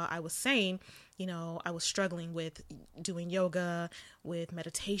was how I was saying, I was struggling with doing yoga, with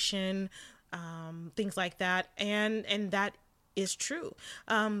meditation, things like that, and that is true.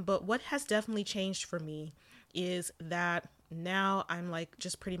 But what has definitely changed for me is that now I'm like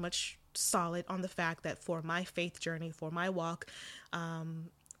just pretty much solid on the fact that for my faith journey, for my walk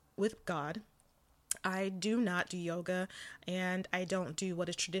with God, I do not do yoga and I don't do what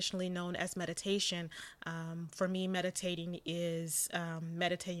is traditionally known as meditation. For me, meditating is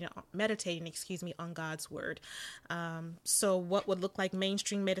meditating, on God's word. So what would look like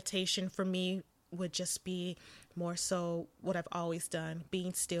mainstream meditation for me would just be more so what I've always done,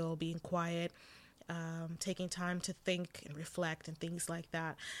 being still, being quiet, taking time to think and reflect and things like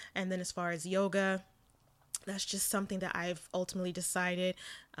that. And then as far as yoga, that's just something that I've ultimately decided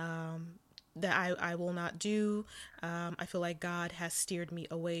that I will not do. I feel like God has steered me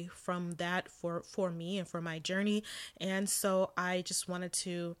away from that for me and for my journey. And so I just wanted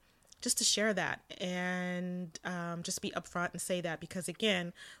to share that and just be upfront and say that, because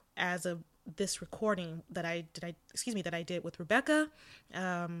again, as of this recording that I did with Rebecca,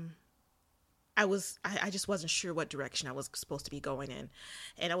 I just wasn't sure what direction I was supposed to be going in,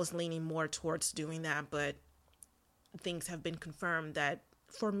 and I was leaning more towards doing that, but things have been confirmed that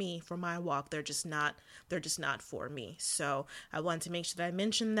for me, for my walk, they're just not for me. So I wanted to make sure that I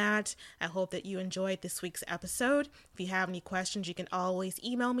mentioned that. I hope that you enjoyed this week's episode. If you have any questions, you can always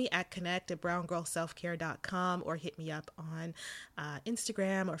email me at connect@browngirlselfcare.com or hit me up on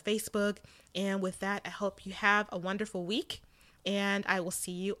Instagram or Facebook. And with that, I hope you have a wonderful week, and I will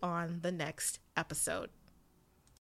see you on the next episode.